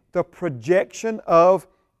depict the projection of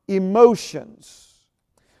emotions.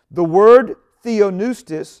 The word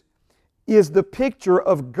theopneustos is the picture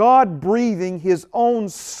of God breathing His own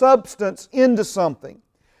substance into something.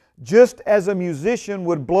 Just as a musician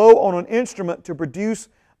would blow on an instrument to produce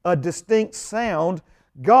a distinct sound,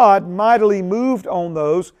 God mightily moved on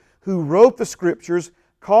those who wrote the Scriptures,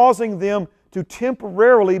 causing them to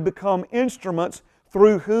temporarily become instruments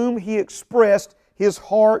through whom He expressed His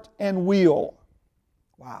heart and will.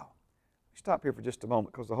 Wow. Stop here for just a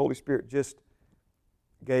moment because the Holy Spirit just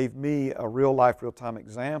gave me a real-life, real-time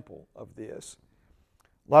example of this.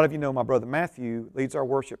 A lot of you know my brother Matthew leads our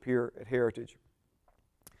worship here at Heritage.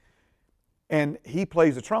 And he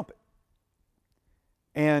plays the trumpet.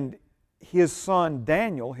 And his son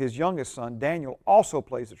Daniel, his youngest son Daniel, also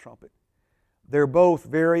plays the trumpet. They're both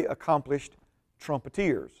very accomplished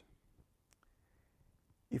trumpeters.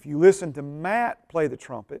 If you listen to Matt play the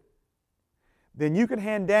trumpet, then you can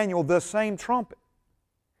hand Daniel the same trumpet.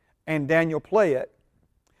 and Daniel play it.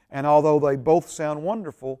 And although they both sound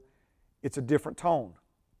wonderful, it's a different tone.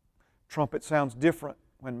 Trumpet sounds different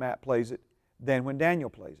when Matt plays it than when Daniel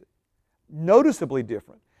plays it. Noticeably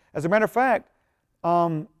different. As a matter of fact,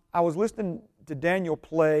 I was listening to Daniel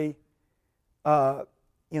play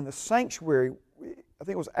in the sanctuary. I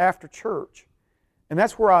think it was after church. And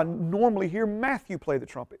that's where I normally hear Matthew play the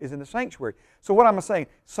trumpet, is in the sanctuary. So what am I saying?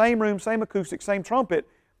 Same room, same acoustic, same trumpet.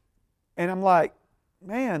 And I'm like,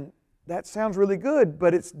 man, that sounds really good,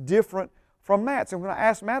 but it's different from Matt's. And when I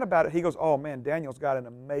asked Matt about it, he goes, oh man, Daniel's got an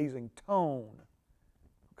amazing tone.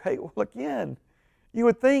 Okay, well again, you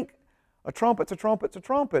would think a trumpet's a trumpet's a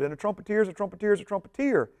trumpet, and a trumpeteer's a trumpeteer's a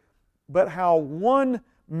trumpeter. But how one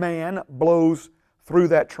man blows through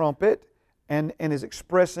that trumpet and is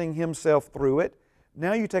expressing himself through it.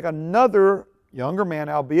 Now you take another younger man,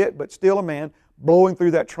 albeit, but still a man, blowing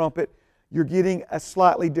through that trumpet. You're getting a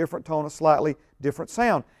slightly different tone, a slightly different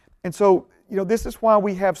sound. And so, this is why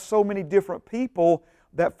we have so many different people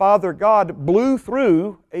that Father God blew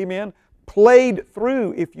through, amen, played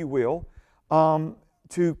through, if you will,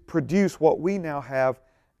 to produce what we now have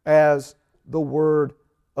as the Word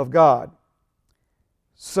of God.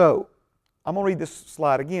 So, I'm going to read this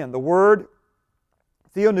slide again. The word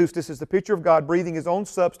theonoustos is the picture of God breathing His own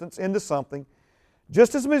substance into something.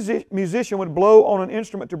 Just as a musician would blow on an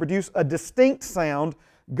instrument to produce a distinct sound,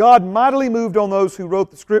 God mightily moved on those who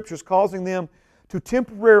wrote the Scriptures, causing them to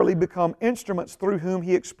temporarily become instruments through whom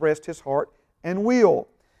He expressed His heart and will.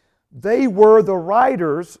 They were the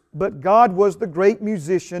writers, but God was the great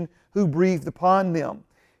musician who breathed upon them,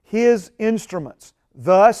 His instruments.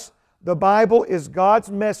 Thus, the Bible is God's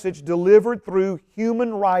message delivered through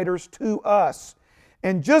human writers to us.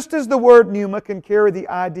 And just as the word pneuma can carry the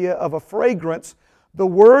idea of a fragrance, the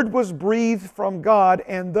Word was breathed from God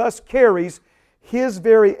and thus carries His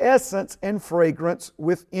very essence and fragrance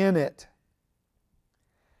within it.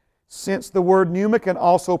 Since the word pneuma can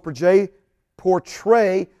also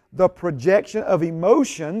portray the projection of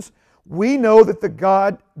emotions, we know that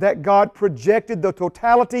God projected the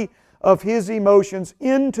totality of His emotions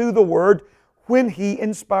into the Word when He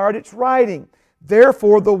inspired its writing.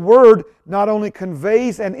 Therefore, the Word not only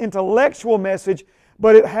conveys an intellectual message,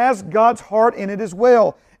 but it has God's heart in it as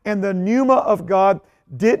well. And the pneuma of God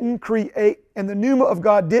didn't create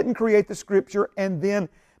the Scripture and then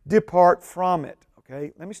depart from it.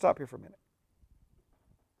 Okay, let me stop here for a minute.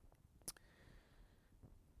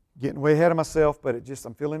 Getting way ahead of myself, but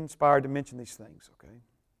I'm feeling inspired to mention these things. Okay.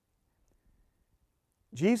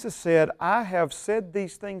 Jesus said, I have said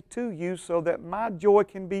these things to you so that my joy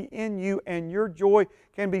can be in you and your joy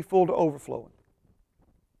can be full to overflowing.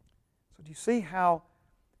 So do you see how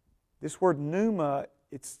this word pneuma,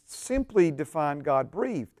 it's simply defined God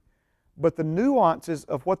breathed. But the nuances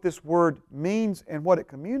of what this word means and what it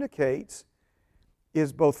communicates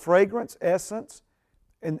is both fragrance, essence,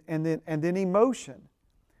 and then emotion.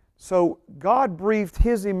 So God breathed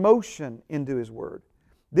His emotion into His Word.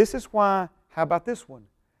 This is why, how about this one?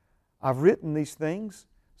 I've written these things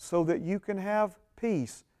so that you can have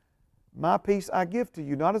peace. My peace I give to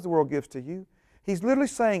you, not as the world gives to you. He's literally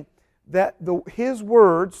saying that His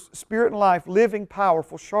words, spirit and life, living,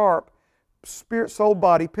 powerful, sharp, spirit, soul,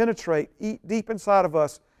 body, penetrate, eat deep inside of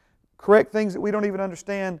us, correct things that we don't even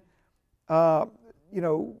understand,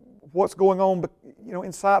 what's going on,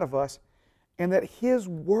 inside of us, and that His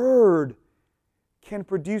Word can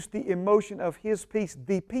produce the emotion of His peace,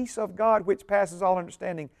 the peace of God which passes all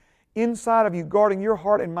understanding, inside of you, guarding your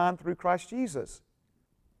heart and mind through Christ Jesus.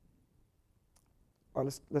 All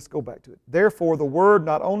right, let's go back to it. Therefore, the Word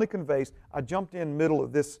not only conveys, I jumped in the middle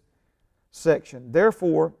of this section.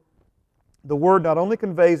 Therefore, the Word not only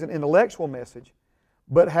conveys an intellectual message,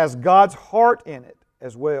 but has God's heart in it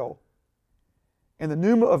as well. And the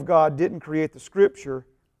pneuma of God didn't create the Scripture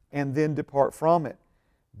and then depart from it.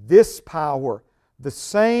 This power, the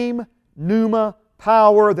same pneuma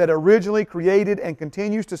power that originally created and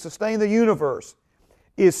continues to sustain the universe,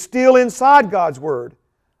 is still inside God's Word,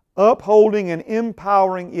 upholding and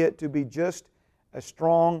empowering it to be just as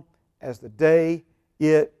strong as the day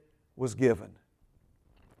it was given.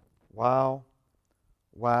 Wow,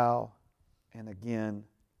 wow, and again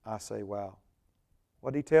I say wow.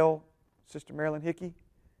 What did He tell Sister Marilyn Hickey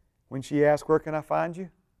when she asked, where can I find you?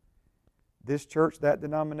 This church, that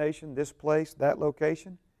denomination, this place, that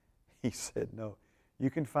location? He said, no, you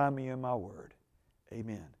can find me in my Word.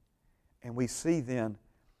 Amen. And we see then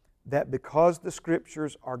that because the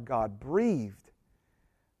Scriptures are God-breathed,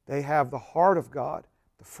 they have the heart of God,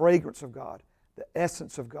 the fragrance of God, the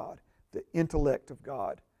essence of God, the intellect of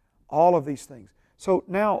God, all of these things. So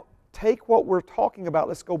now, take what we're talking about.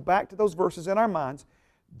 Let's go back to those verses in our minds.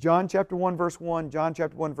 John chapter 1, verse 1, John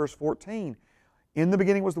chapter 1, verse 14. In the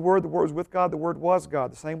beginning was the Word was with God, the Word was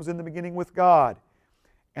God. The same was in the beginning with God.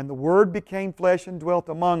 And the Word became flesh and dwelt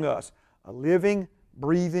among us, a living,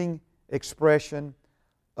 breathing expression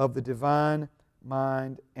of the divine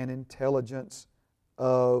mind and intelligence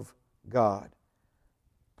of God.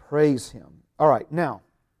 Praise Him. All right, now,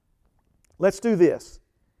 let's do this.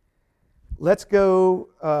 Let's go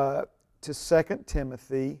to 2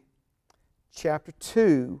 Timothy chapter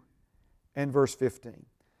 2 and verse 15.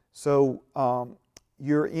 So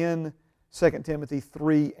you're in 2 Timothy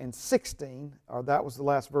 3 and 16, or that was the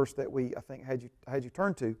last verse that I think had you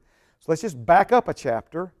turn to. So let's just back up a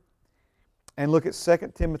chapter and look at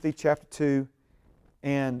 2 Timothy chapter 2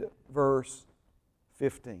 and verse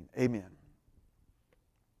 15. Amen.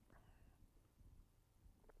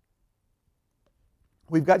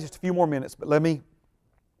 We've got just a few more minutes, but let me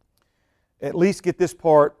at least get this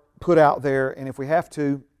part put out there, and if we have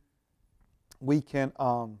to, we can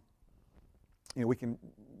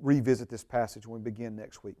revisit this passage when we begin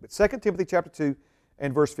next week. But 2 Timothy chapter 2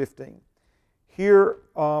 and verse 15. Here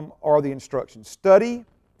are the instructions. Study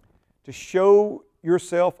to show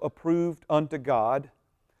yourself approved unto God,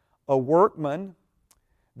 a workman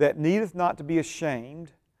that needeth not to be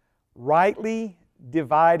ashamed, rightly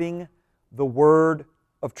dividing the word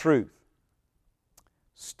of truth.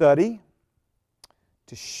 Study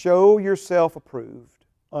to show yourself approved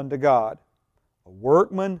unto God, a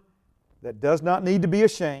workman that does not need to be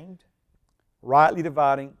ashamed, rightly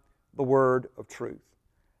dividing the word of truth.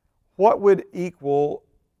 What would equal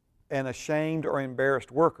an ashamed or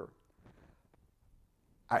embarrassed worker?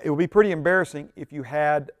 It would be pretty embarrassing if you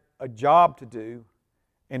had a job to do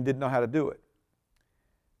and didn't know how to do it.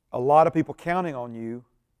 A lot of people counting on you,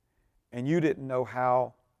 and you didn't know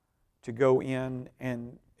how to go in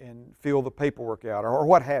and fill the paperwork out, or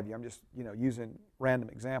what have you. I'm just using random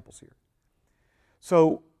examples here.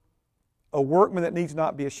 So, a workman that needs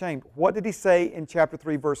not be ashamed. What did he say in chapter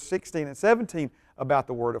 3, verse 16 and 17 about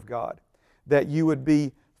the Word of God? That you would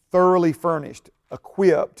be thoroughly furnished,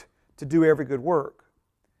 equipped to do every good work.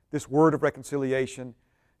 This word of reconciliation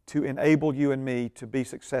to enable you and me to be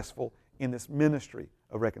successful in this ministry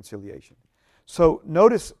of reconciliation. So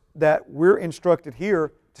notice that we're instructed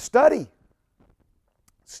here to study.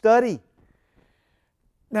 Study.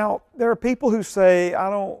 Now, there are people who say, I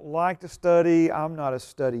don't like to study, I'm not a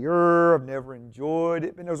studier, I've never enjoyed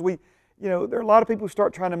it. There are a lot of people who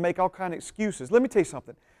start trying to make all kinds of excuses. Let me tell you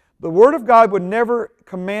something. The Word of God would never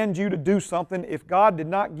command you to do something if God did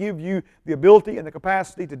not give you the ability and the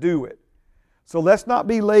capacity to do it. So let's not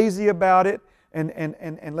be lazy about it,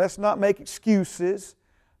 and let's not make excuses,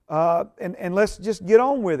 and let's just get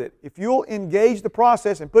on with it. If you'll engage the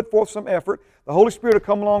process and put forth some effort, the Holy Spirit will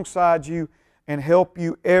come alongside you and help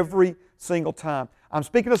you every single time. I'm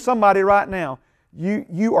speaking to somebody right now.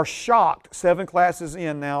 You are shocked 7 classes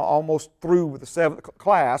in now, almost through with the 7th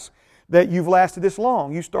class, that you've lasted this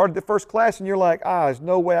long. You started the first class and you're like, there's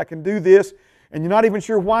no way I can do this. And you're not even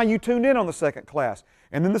sure why you tuned in on the 2nd class.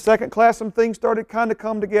 And then the 2nd class, some things started kind of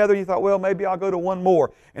come together. You thought, well, maybe I'll go to one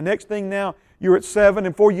more. And next thing now, you're at 7,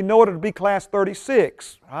 and before you know it, it'll be class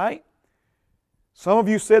 36, right? Some of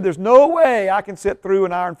you said, there's no way I can sit through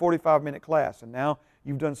an hour and 45-minute class. And now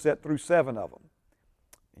you've done set through 7 of them.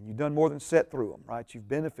 And you've done more than set through them, right? You've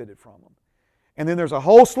benefited from them. And then there's a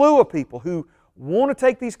whole slew of people who want to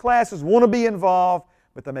take these classes, want to be involved,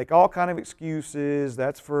 but they make all kinds of excuses.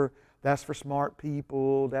 That's for smart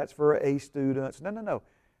people. That's for A students. No.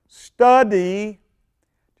 Study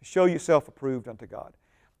to show yourself approved unto God.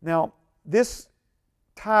 Now, this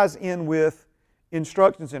ties in with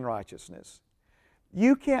instructions in righteousness.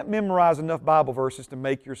 You can't memorize enough Bible verses to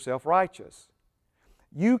make yourself righteous.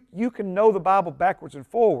 You can know the Bible backwards and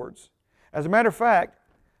forwards. As a matter of fact,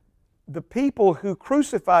 the people who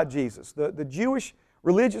crucified Jesus, the Jewish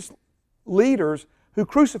religious leaders who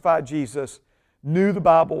crucified Jesus, knew the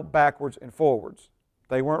Bible backwards and forwards.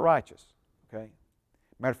 They weren't righteous. Okay?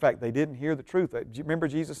 Matter of fact, they didn't hear the truth. Remember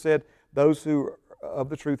Jesus said, those who are of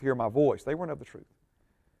the truth hear my voice. They weren't of the truth.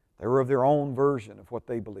 They were of their own version of what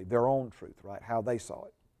they believed, their own truth, right? How they saw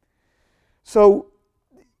it. So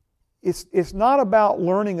it's not about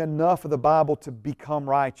learning enough of the Bible to become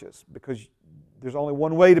righteous, because there's only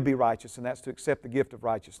one way to be righteous, and that's to accept the gift of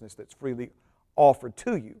righteousness that's freely offered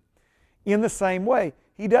to you. In the same way,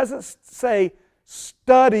 he doesn't say,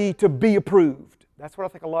 study to be approved. That's what I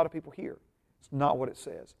think a lot of people hear. It's not what it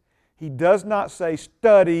says. He does not say,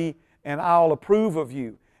 study and I'll approve of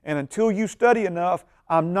you. And until you study enough,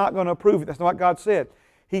 I'm not going to approve it. That's not what God said.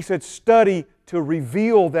 He said, study to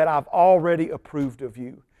reveal that I've already approved of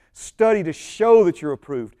you. Study to show that you're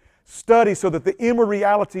approved. Study so that the inward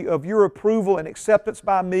reality of your approval and acceptance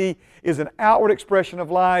by me is an outward expression of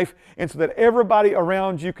life, and so that everybody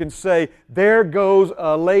around you can say, there goes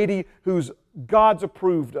a lady who's God's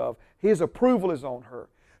approved of. His approval is on her.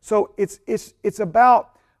 So it's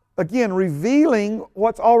about, again, revealing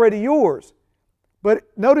what's already yours. But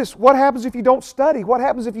notice what happens if you don't study. What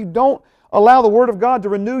happens if you don't allow the Word of God to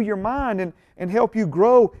renew your mind and help you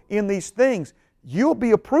grow in these things? You'll be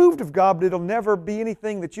approved of God, but it'll never be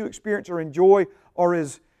anything that you experience or enjoy or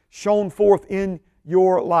is shown forth in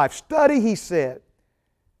your life. Study, he said.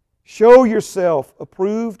 Show yourself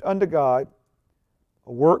approved unto God,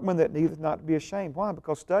 a workman that needeth not to be ashamed. Why?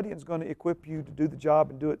 Because studying is going to equip you to do the job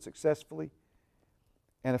and do it successfully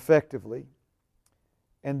and effectively.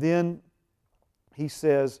 And then he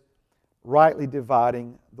says, rightly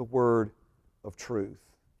dividing the word of truth.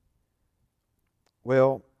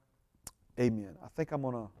 Well, amen. I think I'm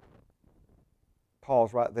going to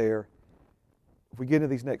pause right there. If we get into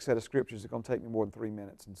these next set of scriptures, it's going to take me more than 3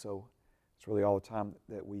 minutes, and so it's really all the time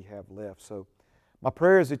that we have left. So my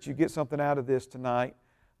prayer is that you get something out of this tonight.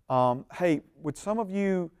 Hey, would some of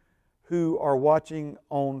you who are watching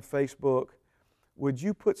on Facebook, would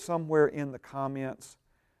you put somewhere in the comments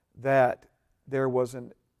that there was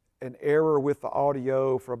an error with the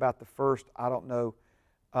audio for about the first,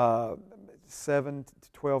 7 to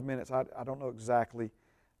 12 minutes. I don't know exactly.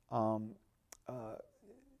 I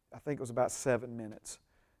think it was about 7 minutes.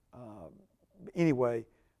 Anyway,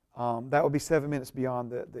 that would be 7 minutes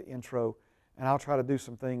beyond the intro, and I'll try to do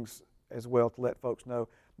some things as well to let folks know.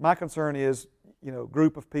 My concern is,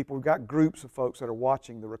 group of people. We've got groups of folks that are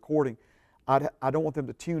watching the recording. I don't want them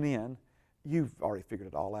to tune in. You've already figured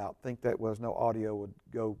it all out. Think that was no audio would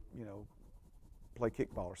go, play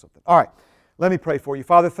kickball or something. All right. Let me pray for you.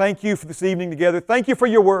 Father, thank you for this evening together. Thank you for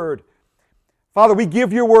your word. Father, we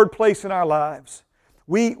give your word place in our lives.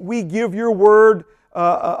 We give your word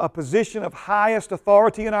a position of highest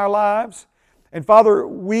authority in our lives. And Father,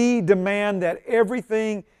 we demand that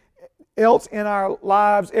everything else in our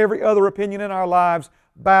lives, every other opinion in our lives,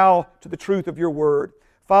 bow to the truth of your word.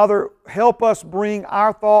 Father, help us bring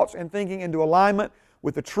our thoughts and thinking into alignment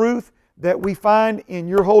with the truth that we find in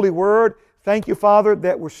your holy word. Thank you, Father,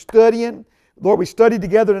 that we're studying. Lord, we studied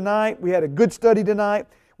together tonight. We had a good study tonight.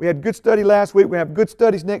 We had a good study last week. We have good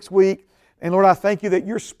studies next week. And Lord, I thank you that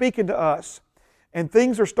you're speaking to us. And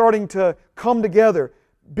things are starting to come together.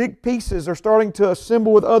 Big pieces are starting to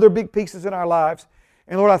assemble with other big pieces in our lives.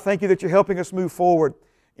 And Lord, I thank you that you're helping us move forward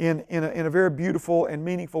in a very beautiful and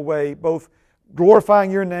meaningful way, both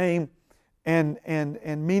glorifying your name and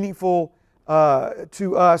meaningful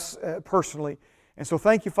to us personally. And so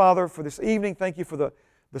thank you, Father, for this evening. Thank you for the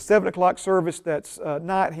 7 o'clock service that's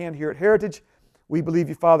nigh at hand here at Heritage. We believe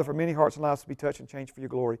you, Father, for many hearts and lives to be touched and changed for your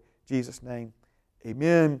glory. In Jesus' name,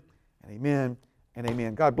 amen and amen and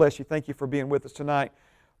amen. God bless you. Thank you for being with us tonight.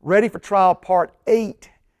 Ready for trial part 8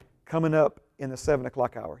 coming up in the 7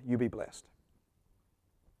 o'clock hour. You be blessed.